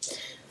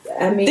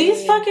 I mean,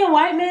 these fucking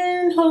white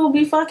men who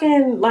be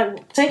fucking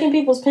taking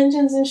people's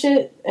pensions and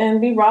shit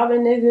and be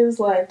robbing niggas,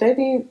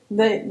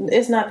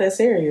 it's not that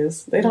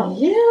serious. They don't.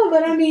 Yeah,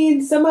 but I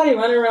mean, somebody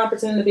running around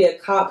pretending to be a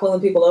cop, pulling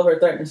people over,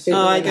 threatening to shoot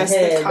them in the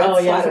head. Oh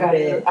yeah, I forgot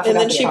it. And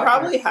then she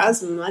probably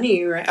has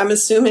money, right? I'm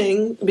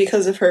assuming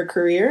because of her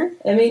career.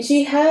 I mean,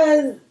 she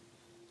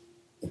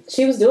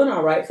was doing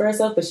all right for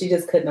herself, but she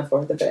just couldn't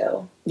afford the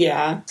bail.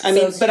 Yeah, I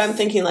mean, but I'm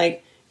thinking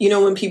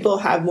when people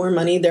have more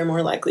money, they're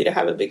more likely to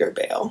have a bigger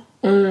bail.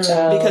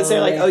 Because they're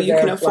like, you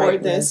can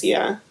afford this.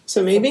 Yeah.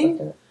 So maybe?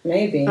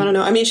 Maybe. I don't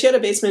know. I mean, she had a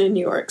basement in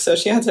New York, so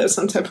she had to have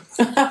some type of...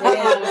 Yeah,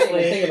 I didn't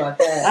even think about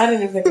that. I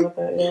didn't even think about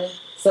that, yeah.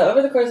 So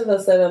over the course of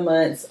those 7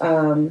 months,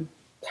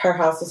 her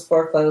house was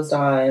foreclosed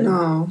on.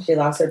 Oh. She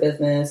lost her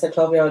business. Her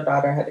 12-year-old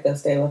daughter had to go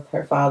stay with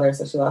her father,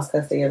 so she lost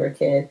custody of her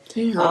kid.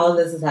 Damn. All of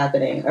this is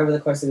happening over the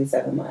course of these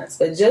 7 months.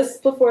 But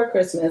just before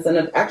Christmas,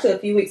 and actually a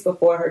few weeks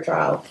before her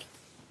trial,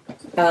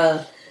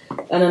 an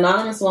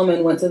anonymous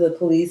woman went to the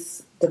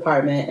police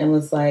department and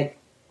was like,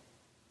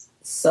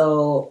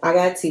 so I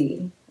got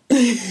tea.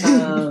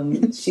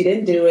 She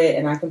didn't do it,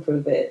 and I can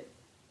prove it.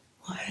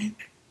 What?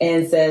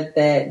 And said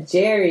that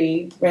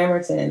Jerry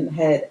Ramrattan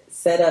had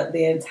set up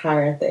the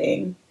entire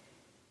thing,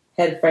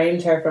 had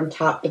framed her from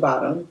top to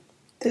bottom.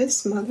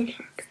 This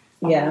motherfucker.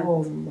 Yeah.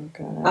 Oh my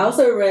god. I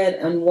also read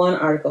in one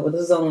article, but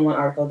this is only one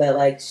article, that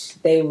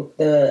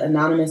the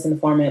anonymous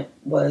informant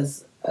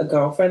was a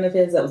girlfriend of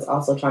his that was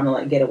also trying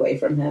to get away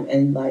from him,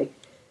 and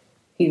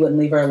he wouldn't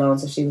leave her alone.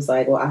 So she was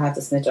like, "Well, I have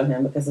to snitch on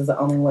him because it's the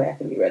only way I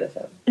can get rid of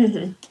him."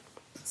 Mm-hmm.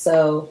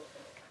 So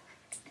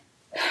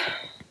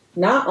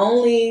not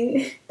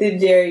only did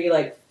Jerry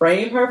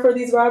frame her for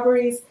these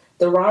robberies,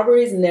 the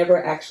robberies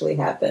never actually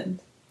happened.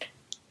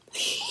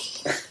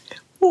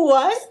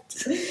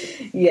 What?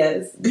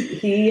 Yes,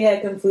 he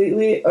had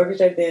completely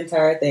orchestrated the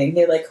entire thing. He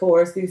had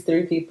coerced these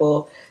 3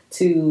 people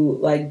to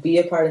like be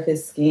a part of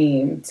his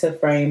scheme to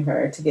frame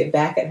her, to get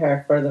back at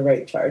her for the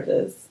rape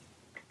charges.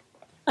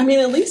 I mean,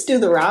 at least do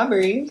the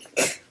robbery.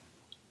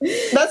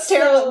 That's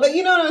terrible, but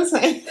you know what I'm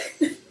saying.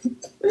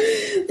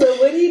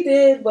 So what he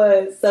did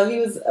was, so he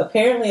was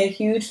apparently a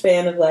huge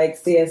fan of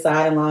like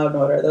CSI and Law and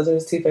Order. Those are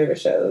his two favorite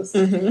shows.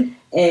 Mm-hmm.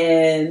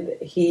 And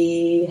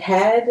he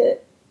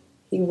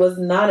was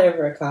not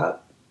ever a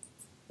cop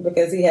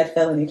because he had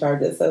felony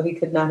charges, so he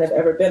could not have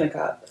ever been a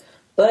cop.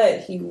 But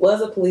he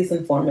was a police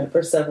informant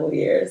for several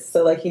years.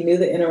 So like he knew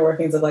the inner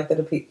workings of like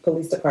the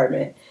police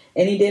department.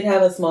 And he did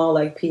have a small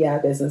like PI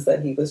business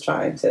that he was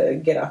trying to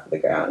get off of the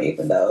ground,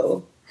 even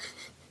though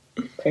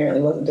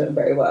apparently wasn't doing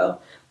very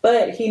well.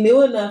 But he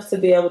knew enough to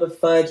be able to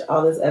fudge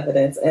all this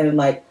evidence and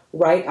like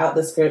write out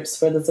the scripts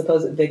for the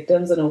supposed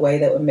victims in a way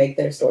that would make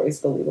their stories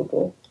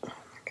believable. Oh my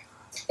God.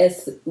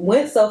 It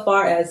went so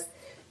far as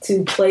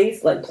to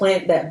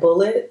plant that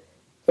bullet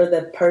for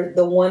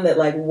the one that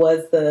like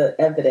was the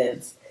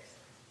evidence.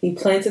 He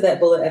planted that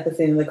bullet at the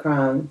scene of the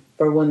crime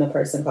for when the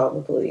person called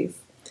the police.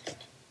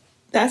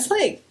 That's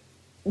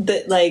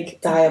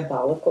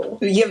diabolical.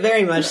 Yeah,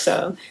 very much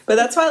so. But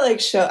that's why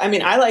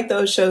I like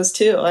those shows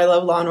too. I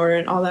love Law and Order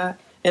and all that.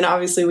 And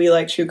obviously we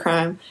like true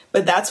crime.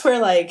 But that's where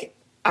like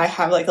I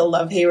have like a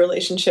love-hate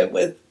relationship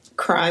with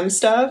crime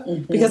stuff.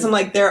 Mm-hmm. Because I'm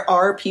like, there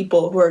are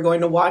people who are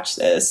going to watch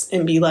this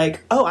and be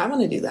like, oh, I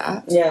want to do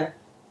that. Yeah.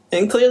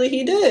 And clearly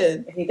he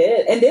did. He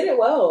did. And did it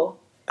well.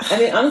 I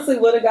mean, honestly,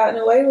 would have gotten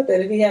away with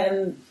it if he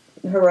hadn't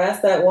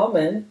harassed that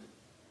woman.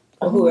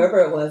 Or whoever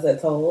it was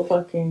that told.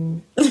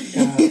 Fucking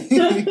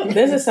God.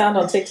 There's a sound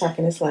on TikTok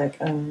and it's like,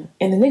 and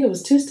the nigga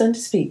was too stunned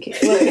to speak.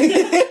 Like,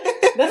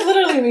 that's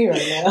literally me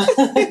right now.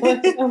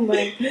 I'm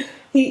like,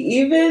 he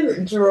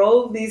even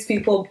drove these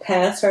people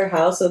past her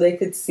house so they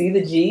could see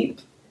the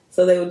Jeep,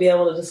 so they would be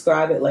able to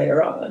describe it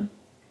later on.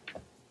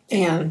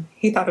 Damn,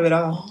 he thought of it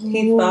all.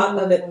 He thought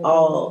of it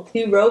all.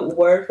 He wrote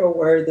word for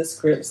word the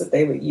scripts that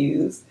they would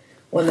use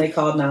when they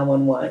called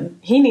 911.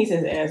 He needs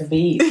his ass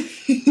beat.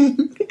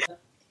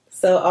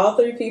 So all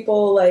three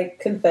people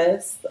like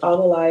confessed, all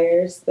the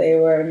liars. They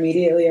were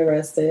immediately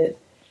arrested.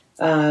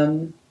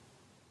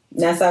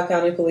 Nassau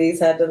County Police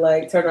had to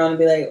like turn around and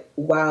be like,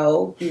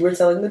 wow, you were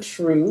telling the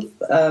truth.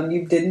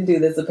 You didn't do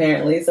this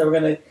apparently, so we're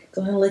going to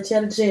go ahead and let you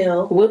out of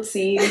jail.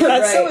 Whoopsie. That's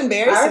right. So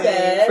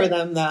embarrassing for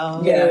them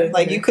though. Yeah.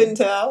 Like you couldn't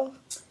tell?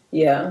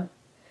 Yeah.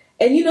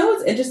 And you know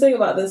what's interesting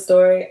about this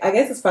story? I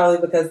guess it's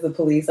probably because the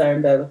police are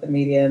in bed with the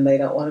media and they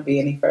don't want to be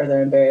any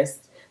further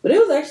embarrassed. But it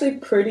was actually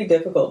pretty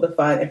difficult to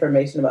find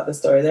information about the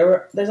story.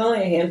 There's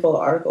only a handful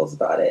of articles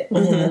about it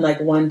and like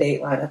one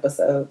Dateline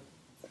episode.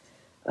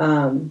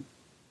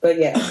 But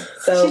yeah,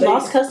 so she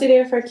lost custody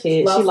of her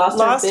kids. She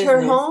lost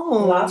her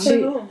home.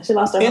 She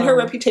lost her home. And her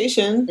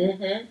reputation.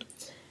 Mm-hmm.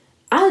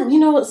 I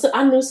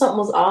knew something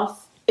was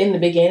off in the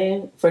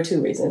beginning for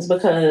two reasons.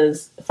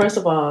 Because first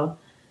of all,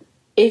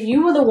 if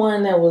you were the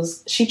one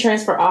she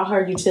transferred all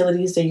her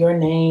utilities to your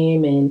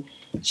name and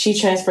she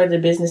transferred the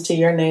business to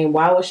your name,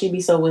 why would she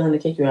be so willing to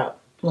kick you out?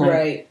 Like,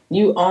 right.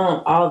 You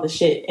own all the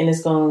shit and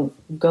it's going to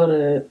go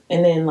to,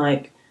 and then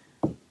like,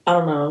 I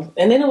don't know.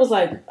 And then it was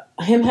like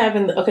him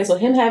having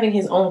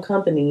his own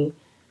company.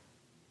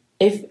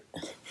 If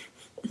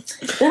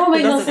that don't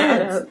make no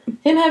sense.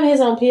 Him having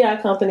his own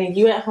PI company,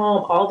 you at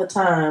home all the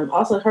time.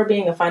 Also her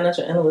being a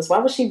financial analyst. Why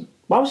would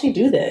she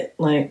do that?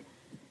 Like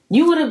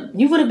you would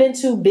have been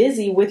too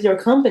busy with your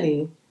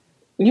company.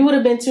 You would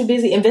have been too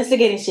busy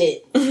investigating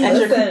shit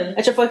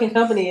at your fucking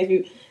company if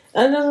you.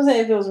 I don't know what I'm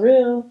saying, if it was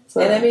real. So.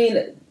 And I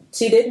mean,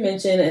 she did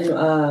mention in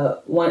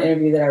one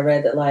interview that I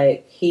read that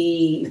like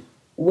he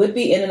would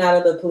be in and out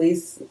of the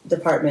police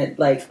department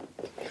like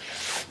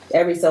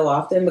every so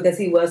often because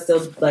he was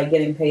still like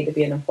getting paid to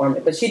be an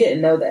informant. But she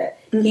didn't know that.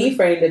 Mm-hmm. He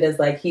framed it as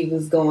like he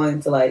was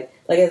going to like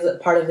as a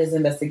part of his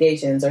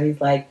investigations, or he's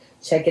like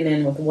checking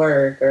in with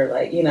work, or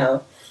like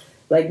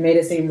like made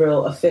it seem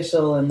real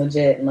official and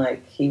legit, and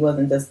like he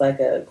wasn't just like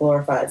a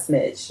glorified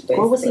snitch. Basically.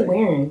 What was he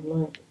wearing?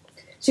 Like,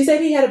 she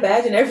said he had a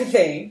badge and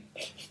everything.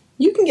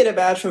 You can get a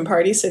badge from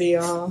Party City,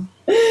 y'all.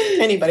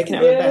 Anybody can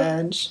have a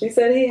badge. She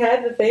said he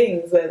had the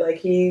things that like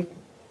he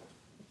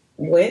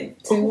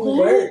went to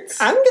work.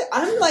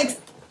 I'm like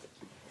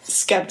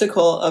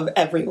skeptical of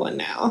everyone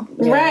now.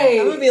 Yeah. Right.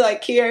 I'm gonna be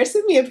like, Kiara,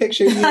 send me a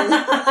picture of you.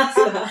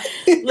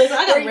 Listen,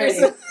 I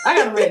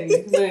got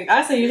ready. Like,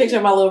 I sent you a picture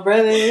of my little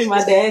brother,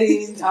 my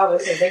daddy, all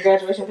this, their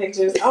graduation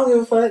pictures. I don't give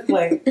a fuck.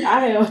 Like,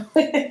 I am.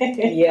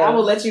 Yeah. I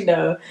will let you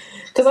know.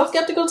 Because I'm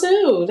skeptical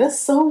too. That's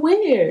so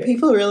weird.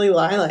 People really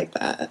lie like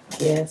that.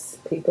 Yes,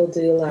 people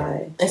do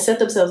lie. And set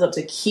themselves up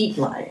to keep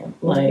lying.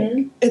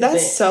 Like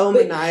that's so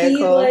maniacal.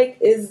 He like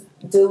is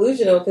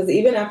delusional because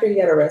even after he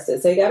got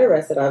arrested, so he got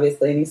arrested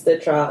obviously, and he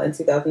stood trial in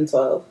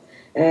 2012,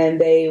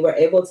 and they were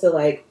able to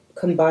like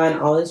combine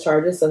all his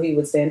charges, so he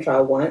would stand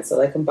trial once. So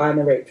like combine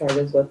the rape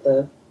charges with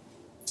the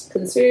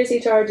conspiracy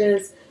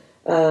charges.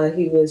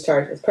 He was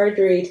charged with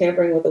perjury,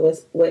 tampering with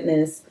a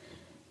witness,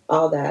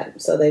 all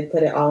that. So they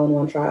put it all in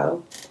one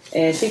trial.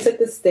 And she took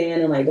the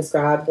stand and like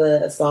described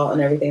the assault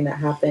and everything that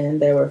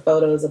happened. There were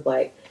photos of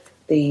like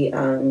the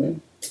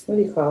what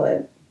do you call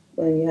it?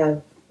 when you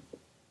have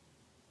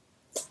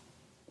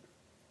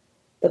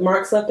the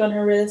marks left on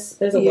her wrist.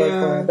 There's a word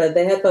for it, but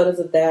they had photos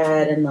of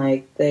that, and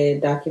like they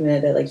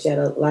documented that like she had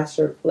a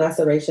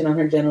laceration on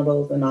her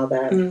genitals and all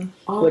that,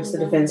 which the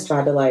defense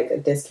tried to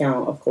like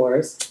discount, of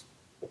course,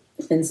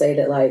 and say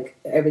that like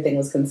everything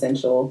was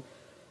consensual.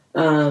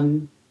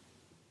 But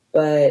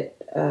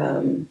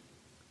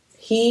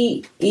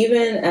he,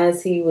 even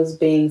as he was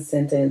being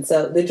sentenced,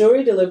 so the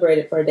jury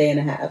deliberated for a day and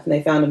a half, and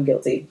they found him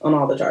guilty on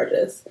all the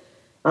charges.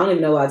 I don't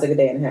even know why it took a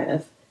day and a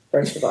half.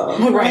 First of all.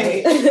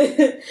 Right.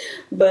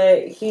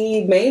 But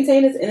he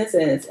maintained his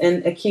innocence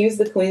and accused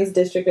the Queens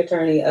District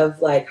Attorney of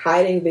like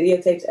hiding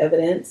videotaped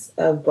evidence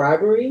of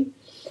bribery,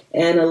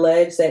 and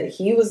alleged that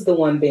he was the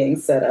one being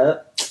set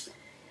up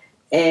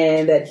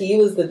and that he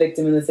was the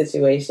victim in the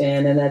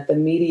situation, and that the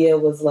media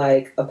was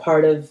like a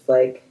part of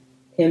like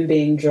him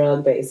being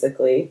drugged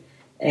basically.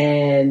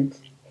 And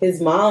his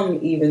mom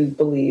even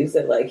believes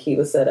that like he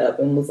was set up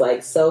and was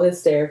like so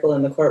hysterical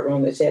in the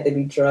courtroom that she had to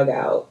be drug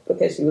out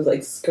because she was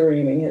like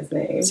screaming his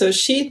name. So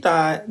she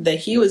thought that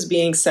he was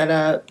being set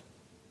up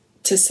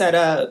to set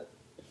up.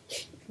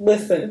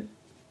 Listen,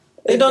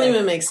 it don't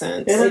even make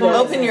sense.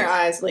 Open your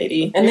eyes,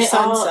 lady. And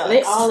your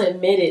they all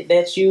admitted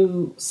that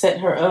you set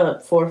her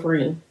up for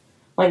free.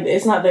 Like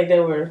it's not like they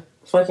were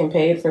fucking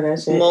paid for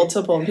that shit.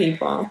 Multiple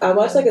people. I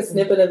watched like a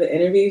snippet of an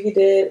interview he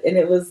did, and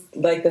it was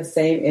like the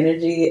same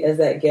energy as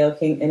that Gayle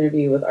King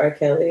interview with R.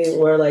 Kelly,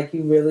 where like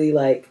you really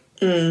like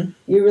you're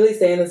really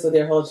saying this with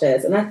your whole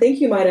chest, and I think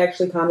you might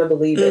actually kind of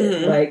believe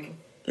it. Like,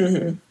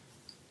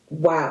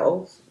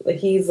 wow, like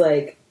he's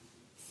like,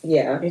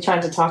 yeah, he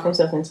tried to talk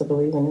himself into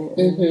believing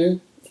it.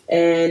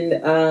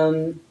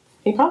 And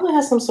he probably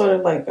has some sort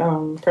of like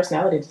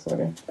personality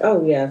disorder.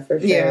 Oh yeah, for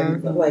sure,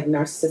 like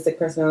narcissistic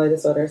personality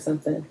disorder or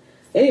something.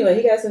 Anyway,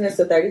 he got sentenced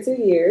to 32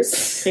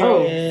 years.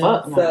 Oh,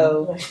 fuck.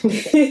 So,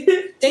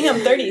 damn,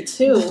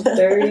 32.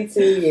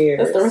 32 years.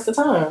 That's the rest of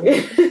the time.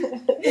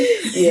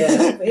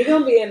 Yeah. He's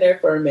going to be in there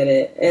for a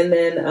minute. And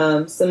then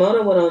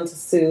Simona went on to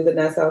sue the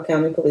Nassau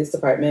County Police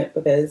Department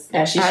because...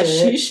 As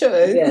she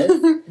should. Yes.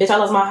 Bitch, I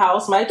lost my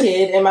house, my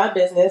kid, and my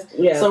business.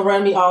 Yeah. So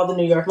run me all the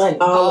New York money.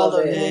 All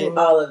of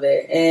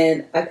it.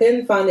 And I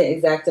couldn't find the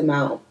exact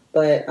amount,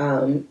 but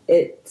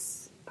it's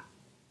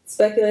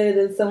speculated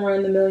it's somewhere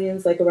in the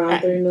millions, like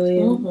around $3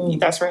 million.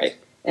 That's right.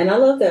 And I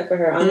love that for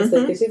her,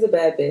 honestly, because she's a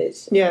bad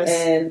bitch. Yes.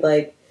 And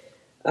like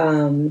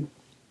during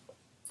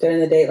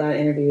the Dateline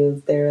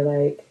interviews, they were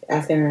like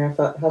asking her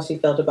how she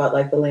felt about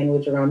like the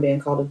language around being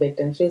called a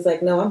victim. She was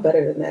like, "No, I'm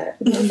better than that."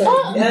 I was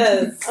like,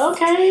 yes.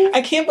 Okay.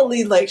 I can't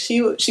believe like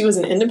she was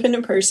an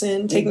independent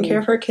person, taking care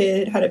of her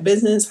kid, had a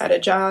business, had a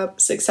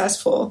job,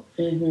 successful,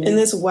 and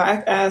this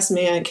whack ass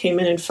man came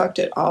in and fucked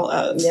it all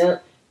up.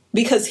 Yep.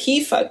 Because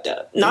he fucked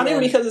up. Not even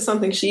because of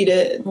something she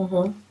did.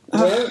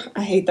 I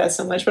hate that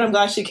so much, but I'm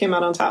glad she came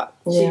out on top.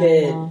 She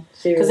did.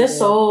 Because there's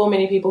so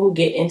many people who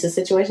get into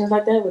situations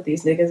like that with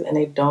these niggas and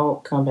they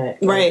don't come back.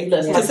 Right.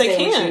 Because they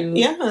can't.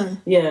 Yeah.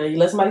 Yeah, you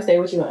let somebody stay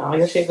with you and all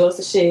your shit goes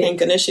to shit. Thank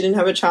goodness she didn't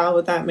have a child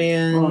with that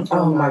man.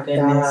 Oh my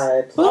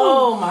goodness.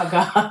 Oh my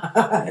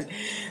God.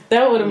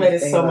 That would have made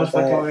it so much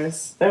fucking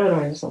worse. That would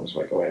have made it so much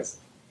fucking worse.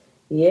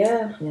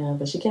 Yeah. Yeah,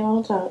 but she came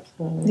on top.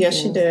 So, yes,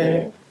 she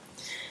did. Yeah.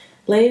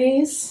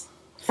 Ladies,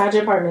 hide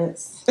your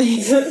apartments.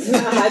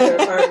 Hide your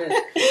apartments.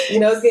 You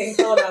know it's getting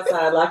cold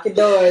outside. Lock your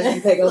doors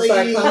and take them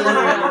start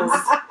coming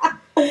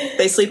in.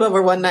 They sleep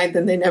over one night,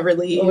 then they never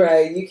leave.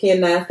 Right. You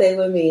cannot stay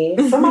with me.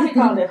 Somebody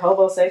called it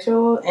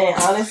homosexual, and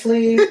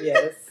honestly,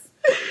 yes.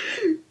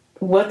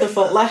 What the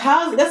fuck? Like,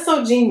 that's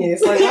so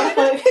genius. Like, how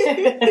the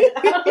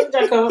fuck? How did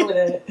y'all come up with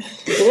that?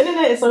 The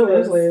internet is so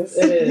ruthless.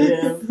 It is.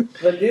 Yeah.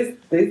 But these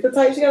the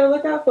types you gotta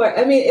look out for.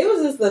 I mean, it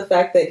was just the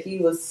fact that he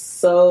was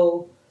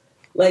so...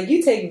 Like,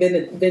 you take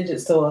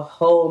vengeance to a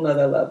whole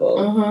nother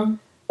level.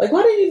 Like,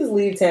 why didn't you just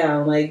leave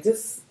town? Like,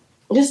 just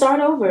start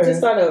over. Just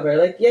start over.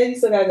 Like, yeah, you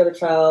still gotta go to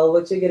trial.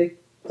 What you get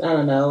I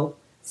don't know,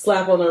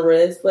 slap on the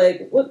wrist.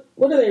 Like, what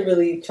are they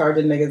really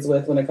charging niggas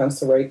with when it comes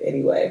to rape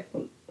anyway?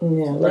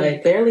 Yeah,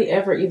 like barely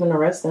ever even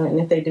arrest them, and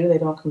if they do, they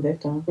don't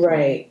convict them. So.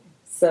 Right.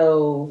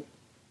 So,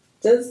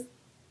 just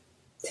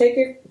take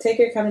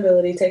your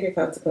accountability, take your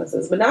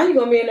consequences. But now you're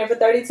gonna be in there for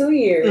 32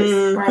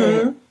 years,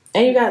 right?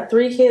 And you got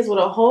 3 kids with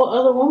a whole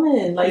other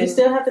woman. Like, you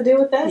still have to deal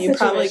with that situation.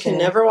 Probably can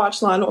never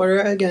watch Law &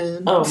 Order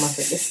again. Oh, my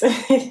goodness.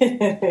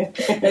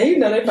 Now, you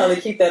know they probably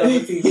keep that on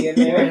the TV in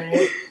there.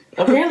 Right.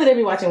 Apparently, they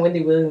be watching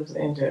Wendy Williams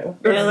in jail.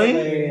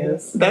 Really?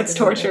 That's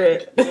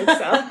torture.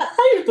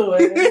 How you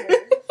doing?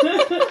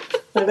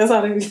 Like, that's how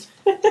they be.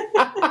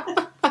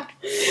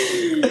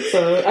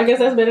 So, I guess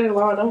that's better than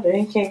Law & Order.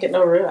 You can't get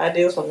no real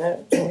ideas from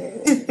that.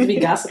 You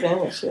be gossiping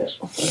and shit.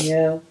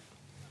 Yeah.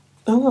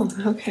 Oh,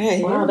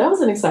 okay. Wow, that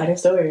was an exciting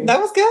story. That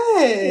was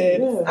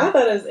good. Yeah. I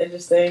thought it was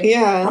interesting.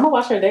 Yeah. I'm going to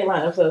watch her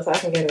Dateline episode so I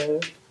can get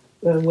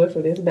a whiff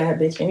of this bad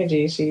bitch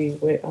energy she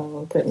was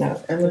putting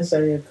out. I'm going to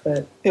show you a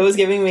clip. It was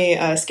giving me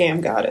a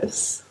Scam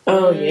Goddess.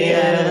 Oh,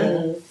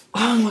 yeah.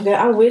 Oh, my God.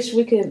 I wish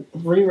we could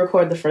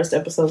re-record the first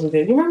episodes we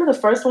did. You remember the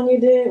first one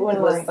you did? When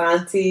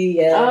Santi,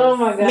 yes. Oh,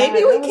 my God.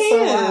 Maybe we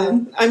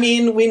can. I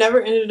mean, we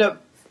never ended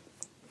up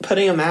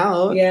putting him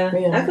out. Yeah.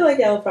 I feel like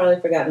y'all have probably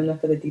forgotten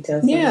enough of the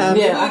details. Yeah,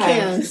 yeah, we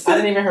can. I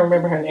didn't even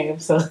remember her name,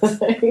 so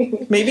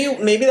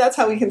maybe that's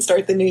how we can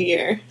start the new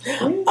year.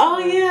 Oh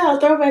yeah, a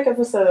throwback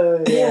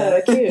episode.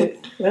 Yeah, cute.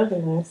 That'd be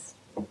nice.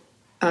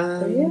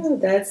 Yeah,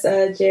 that's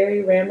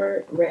Jerry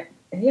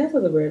he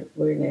also has a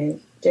weird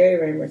name.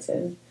 Jerry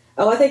Ramrattan.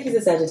 Oh, I think he's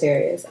a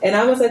Sagittarius. And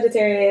I'm a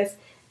Sagittarius,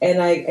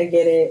 and I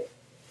get it.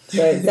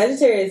 But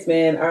Sagittarius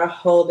men are a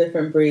whole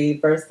different breed,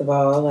 first of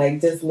all.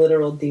 Like, just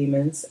literal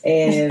demons.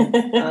 And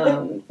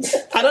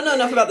I don't know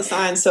enough about the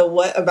sign, so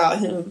what about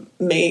him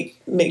makes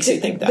you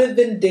think that? The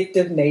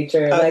vindictive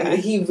nature. Okay. Like,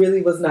 he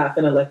really was not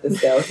going to let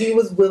this go. He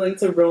was willing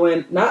to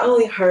ruin not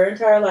only her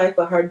entire life,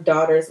 but her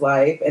daughter's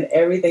life and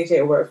everything she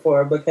had worked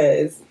for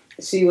because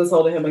she was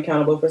holding him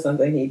accountable for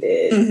something he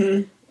did.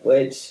 Mm-hmm.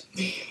 Which...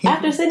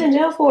 After sitting in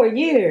jail for a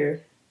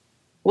year...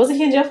 Wasn't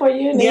he in jail for a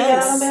year?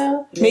 Yes.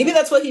 Maybe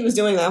that's what he was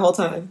doing that whole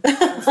time.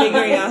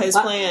 Figuring out his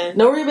plan.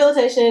 No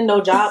rehabilitation,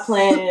 no job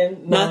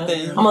plan.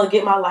 Nothing. I'm going to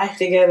get my life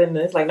together. And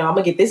it's like, no, I'm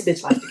going to get this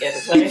bitch life together.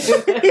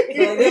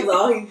 That was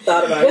all he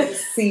thought about. He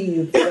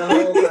seethed the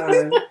whole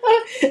time. And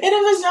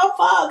it was your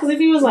fault. Because if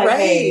he was like,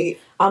 hey,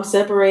 I'm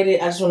separated.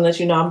 I just want to let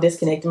you know I'm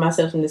disconnecting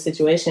myself from this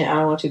situation. I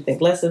don't want you to think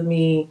less of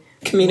me.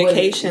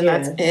 Communication.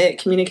 That's it.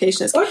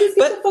 Communication is... Or just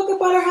get the fuck up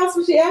out of her house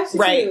when she asked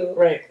you to.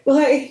 Right.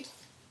 Like...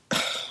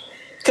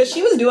 Because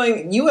she was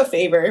doing you a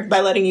favor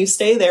by letting you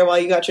stay there while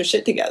you got your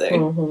shit together.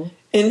 Mm-hmm.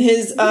 In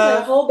his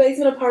a whole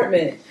basement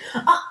apartment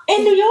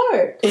in New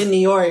York. In New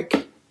York,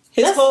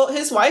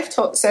 his wife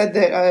said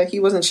that he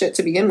wasn't shit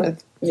to begin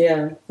with.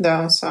 Yeah,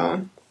 though,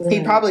 so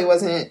he probably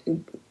wasn't,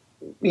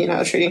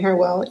 treating her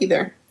well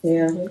either.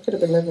 Yeah, he could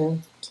have been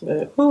living,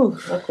 but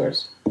of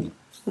course.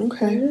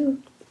 Okay.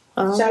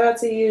 Yeah. Shout out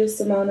to you,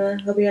 Simona.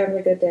 Hope you're having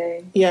a good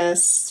day.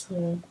 Yes.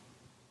 Yeah.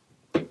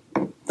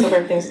 Hope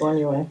everything's going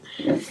your way.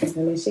 I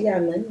mean, she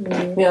got money.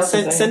 Yeah,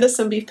 send us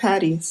some beef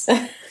patties.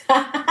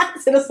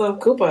 Send us some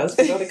coupons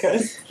for the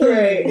curse.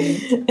 Right.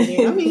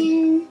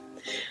 Yummy.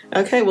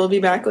 Okay, we'll be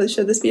back with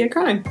Should This Be a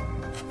Crime?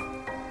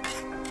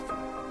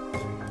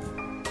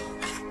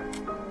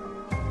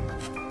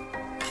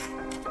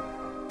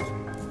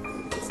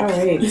 All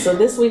right, so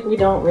this week we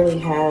don't really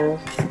have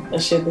a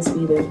Should This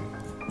Be the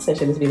Crime? Should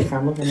this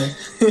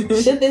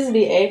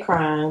be a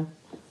crime?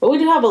 But we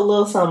do have a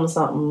little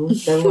something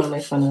that we want to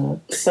make fun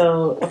of.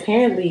 So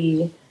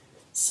apparently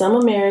some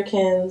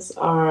Americans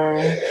are,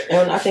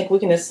 and I think we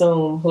can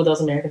assume who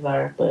those Americans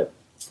are, but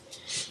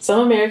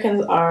some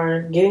Americans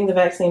are getting the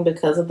vaccine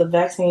because of the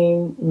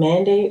vaccine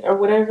mandate or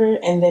whatever,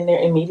 and then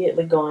they're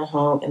immediately going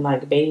home and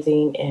like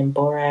bathing in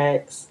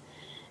borax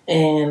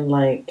and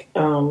like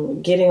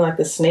getting like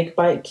the snake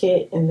bite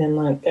kit and then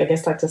like I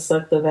guess like to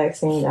suck the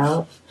vaccine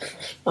out.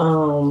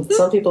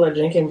 Some people are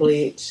drinking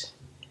bleach.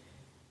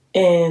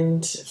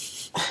 And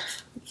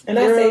I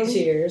say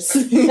cheers.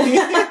 I'm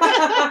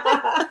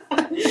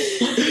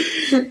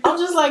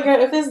just like,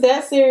 girl, if it's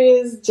that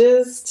serious,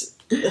 just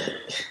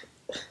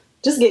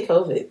get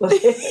COVID.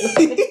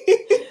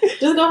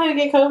 Just go ahead and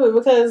get COVID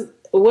because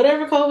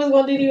whatever COVID is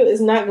going to do to you is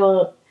not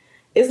going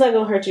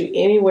to hurt you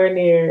anywhere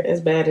near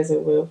as bad as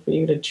it will for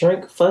you to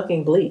drink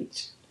fucking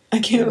bleach. I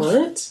can't.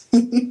 What?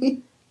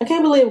 I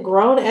can't believe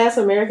grown ass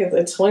Americans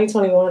in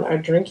 2021 are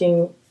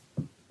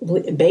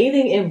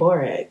bathing in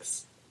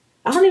borax.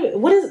 I don't even.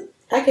 What is?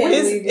 I can't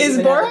believe is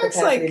borax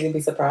like to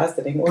be surprised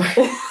anymore.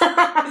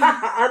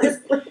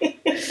 Honestly,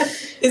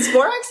 is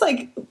borax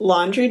like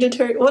laundry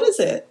detergent? What is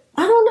it?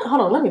 I don't know.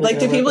 Hold on, let me. Like,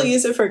 do people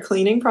use it for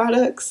cleaning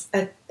products?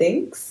 I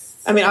think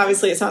so. I mean,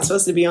 obviously, it's not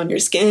supposed to be on your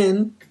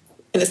skin,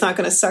 and it's not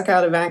going to suck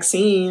out a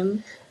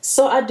vaccine.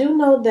 So I do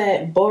know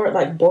that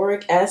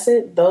boric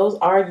acid, those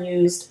are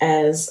used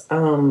as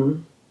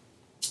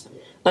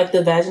like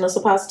the vaginal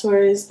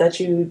suppositories that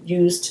you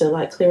use to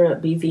like clear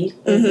up BV.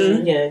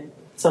 Mm-hmm. Yeah.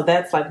 So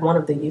that's like one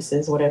of the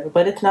uses, whatever.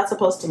 But it's not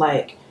supposed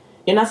to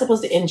you're not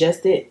supposed to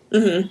ingest it.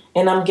 Mm-hmm.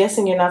 And I'm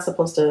guessing you're not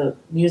supposed to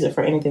use it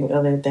for anything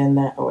other than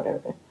that or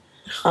whatever.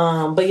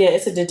 But yeah,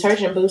 it's a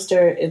detergent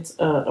booster. It's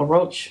a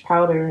roach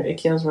powder. It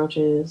kills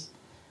roaches.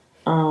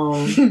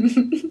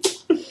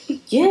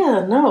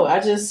 Yeah, no, I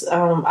just,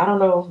 I don't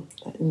know.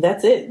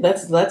 That's it.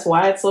 That's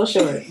why it's so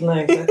short.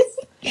 Like, that's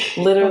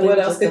literally. What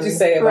else could you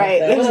say about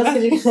that? What else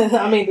could you,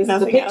 I mean,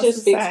 the picture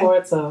speaks for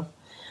itself.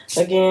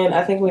 Again,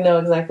 I think we know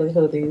exactly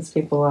who these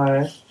people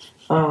are.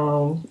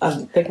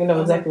 I think we know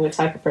exactly what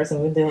type of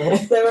person we're dealing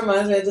with. That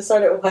reminds me, I just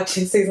started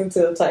watching season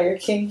 2 of Tiger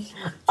King.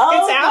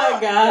 Oh my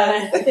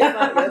god! It came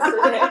out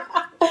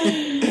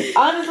yesterday.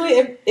 Honestly,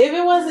 if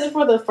it wasn't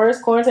for the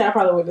first quarantine, I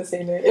probably wouldn't have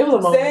seen it. It was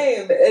a moment.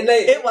 Same, and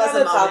they kind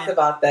of talked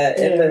about that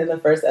in the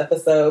first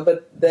episode.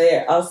 But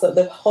they also,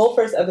 the whole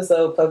first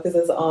episode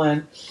focuses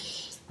on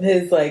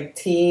his like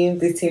team,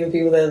 these team of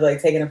people that have like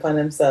taken upon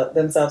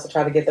themselves to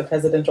try to get the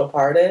presidential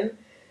pardon.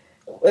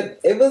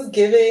 It was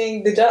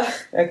giving the job.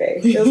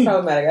 Okay, it was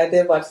problematic. I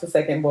did watch the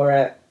second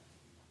Borat.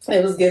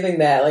 It was giving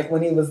that, like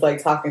when he was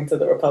like talking to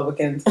the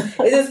Republicans.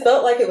 It just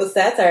felt like it was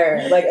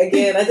satire. Like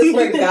again, I just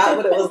forgot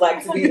what it was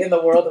like to be in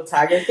the world of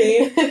Tiger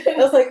King. I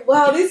was like,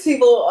 wow, these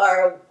people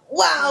are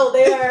wow,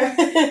 they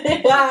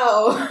are.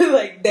 Wow,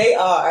 like they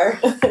are.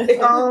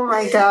 Oh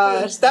my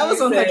gosh, that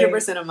was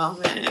 100% a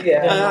moment.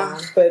 Yeah,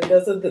 but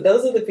those are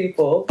the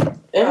people.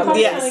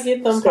 Everybody trying to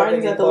get them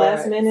parties at the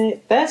last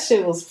minute. That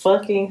shit was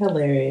fucking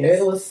hilarious.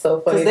 It was so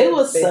funny because they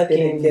was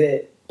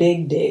sucking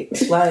big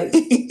dicks. Like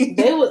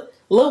they was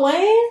Lil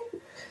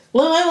Wayne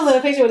was in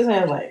a picture with his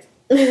hands like.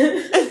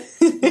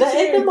 That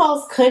is the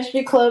most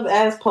country club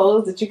ass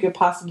pose that you could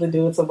possibly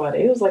do with somebody.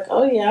 It was like,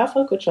 oh yeah, I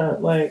fuck with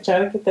Trump. Like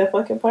trying to get that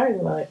fucking party.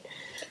 Like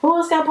who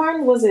else got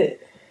party? Was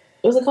it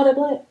Kodak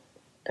Black?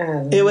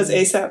 It was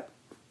ASAP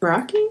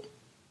Rocky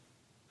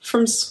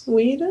from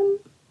Sweden.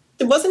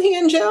 Wasn't he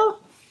in jail?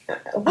 I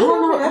don't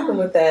know what happened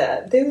with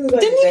that. Didn't he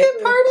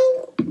get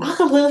pardoned? I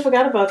completely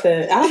forgot about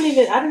that. I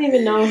didn't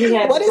even know he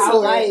had. What is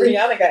life?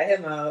 Rihanna got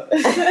him out.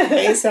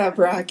 ASAP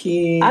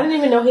Rocky. I didn't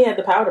even know he had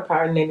the power to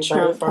pardon anybody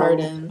Trump from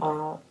pardon.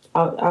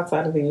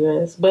 Outside of the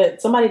U.S.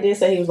 But somebody did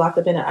say he was locked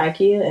up in an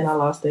IKEA, and I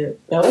lost it.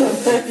 That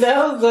was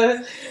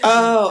the.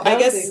 Oh,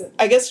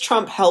 I guess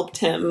Trump helped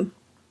him.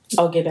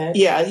 Oh, get that?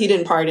 Yeah, he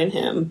didn't pardon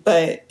him,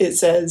 but it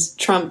says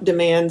Trump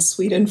demands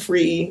Sweden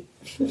free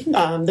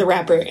the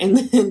rapper, and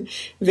then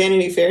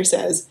Vanity Fair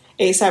says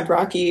ASAP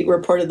Rocky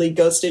reportedly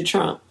ghosted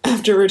Trump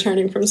after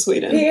returning from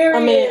Sweden. Period. I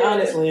mean,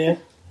 honestly.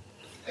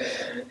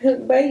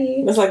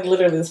 Bye. That's like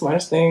literally the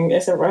smartest thing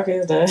ASAP Rocky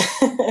has done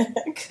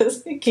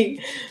because he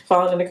keep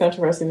falling into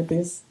controversy with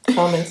these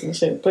comments and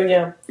shit. But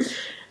yeah,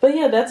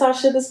 that's how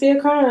should this be a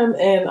crime?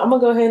 And I'm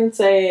gonna go ahead and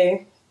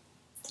say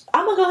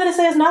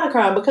it's not a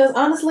crime because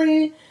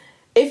honestly,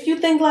 if you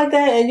think like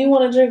that and you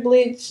want to drink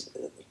bleach,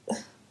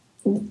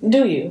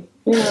 do you?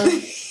 You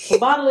know,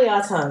 bodily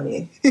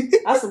autonomy.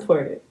 I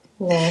support it.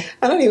 Yeah.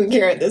 I don't even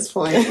care at this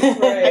point.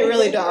 Right. I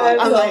really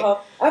don't.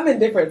 I'm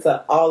indifferent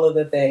to all of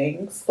the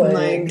things. I'm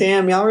like,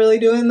 damn, y'all really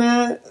doing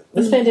that?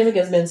 This pandemic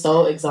has been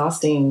so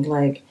exhausting.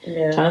 Like,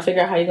 trying to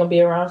figure out how you're going to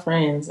be around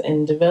friends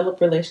and develop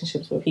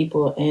relationships with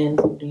people and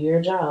do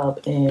your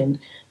job and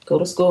go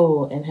to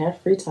school and have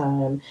free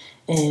time.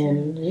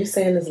 And you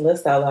saying this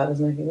list out loud is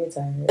making me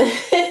tired.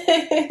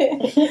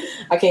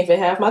 I can't fit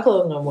half my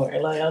clothes no more.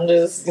 Like, I'm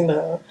just,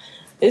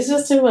 it's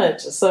just too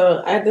much.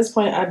 So at this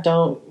point, I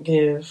don't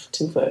give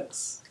two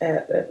fucks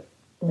at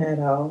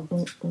all.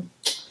 Mm-mm.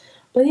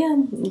 But yeah,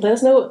 let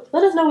us know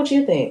what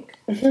you think.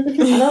 I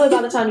know that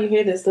by the time you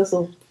hear this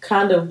will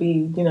kind of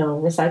be,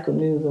 recycled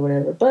news or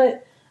whatever.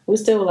 But we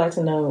still would like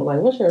to know, like,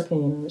 what's your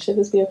opinion? Should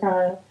this be a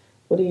crime?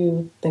 What do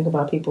you think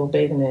about people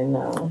bathing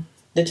in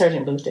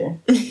detergent booster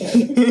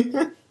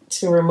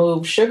to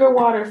remove sugar,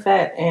 water,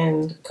 fat,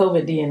 and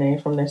COVID DNA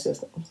from their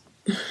systems?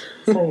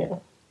 So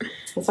yeah,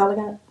 that's all I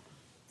got.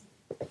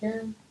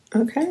 Yeah.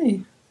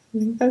 Okay. I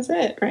think that's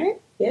it,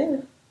 right? Yeah.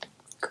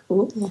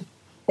 Cool.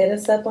 Hit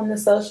us up on the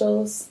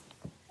socials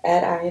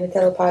at I Am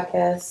Killer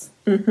Podcast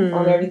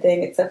on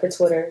everything except for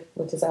Twitter,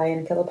 which is I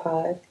Am Killer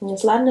Pod. Yeah,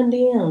 slide in them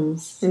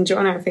DMs. And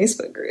join our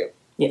Facebook group.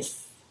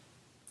 Yes.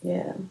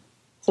 Yeah.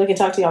 So we can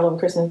talk to y'all over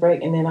Christmas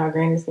break, and then our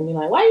grannies can be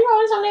like, why are you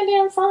always on that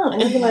damn phone?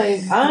 And they'll be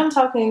like, I'm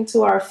talking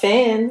to our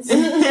fans.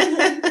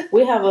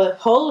 We have a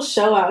whole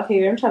show out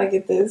here. I'm trying to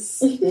get this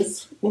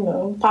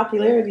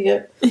popularity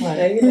up.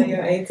 Like,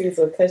 your aunties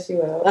will cuss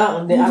you out.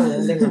 Oh,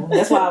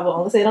 that's why I will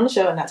only say it on the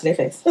show and not to their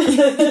face.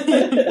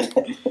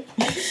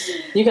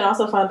 You can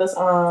also find us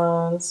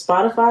on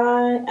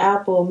Spotify,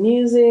 Apple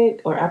Music,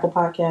 or Apple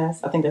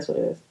Podcasts. I think that's what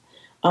it is.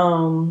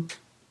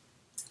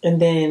 And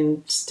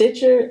then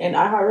Stitcher and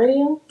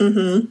iHeartRadio.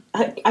 Mm-hmm.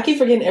 I keep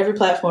forgetting every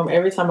platform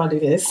every time I do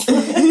this.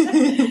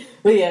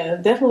 But yeah,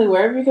 definitely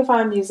wherever you can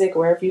find music,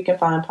 wherever you can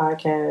find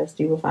podcasts,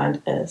 you will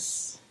find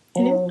us.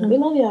 And we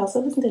love y'all,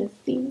 so listen to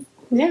this.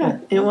 Yeah,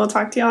 and we'll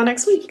talk to y'all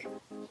next week.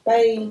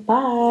 Bye.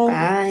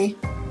 Bye.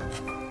 Bye.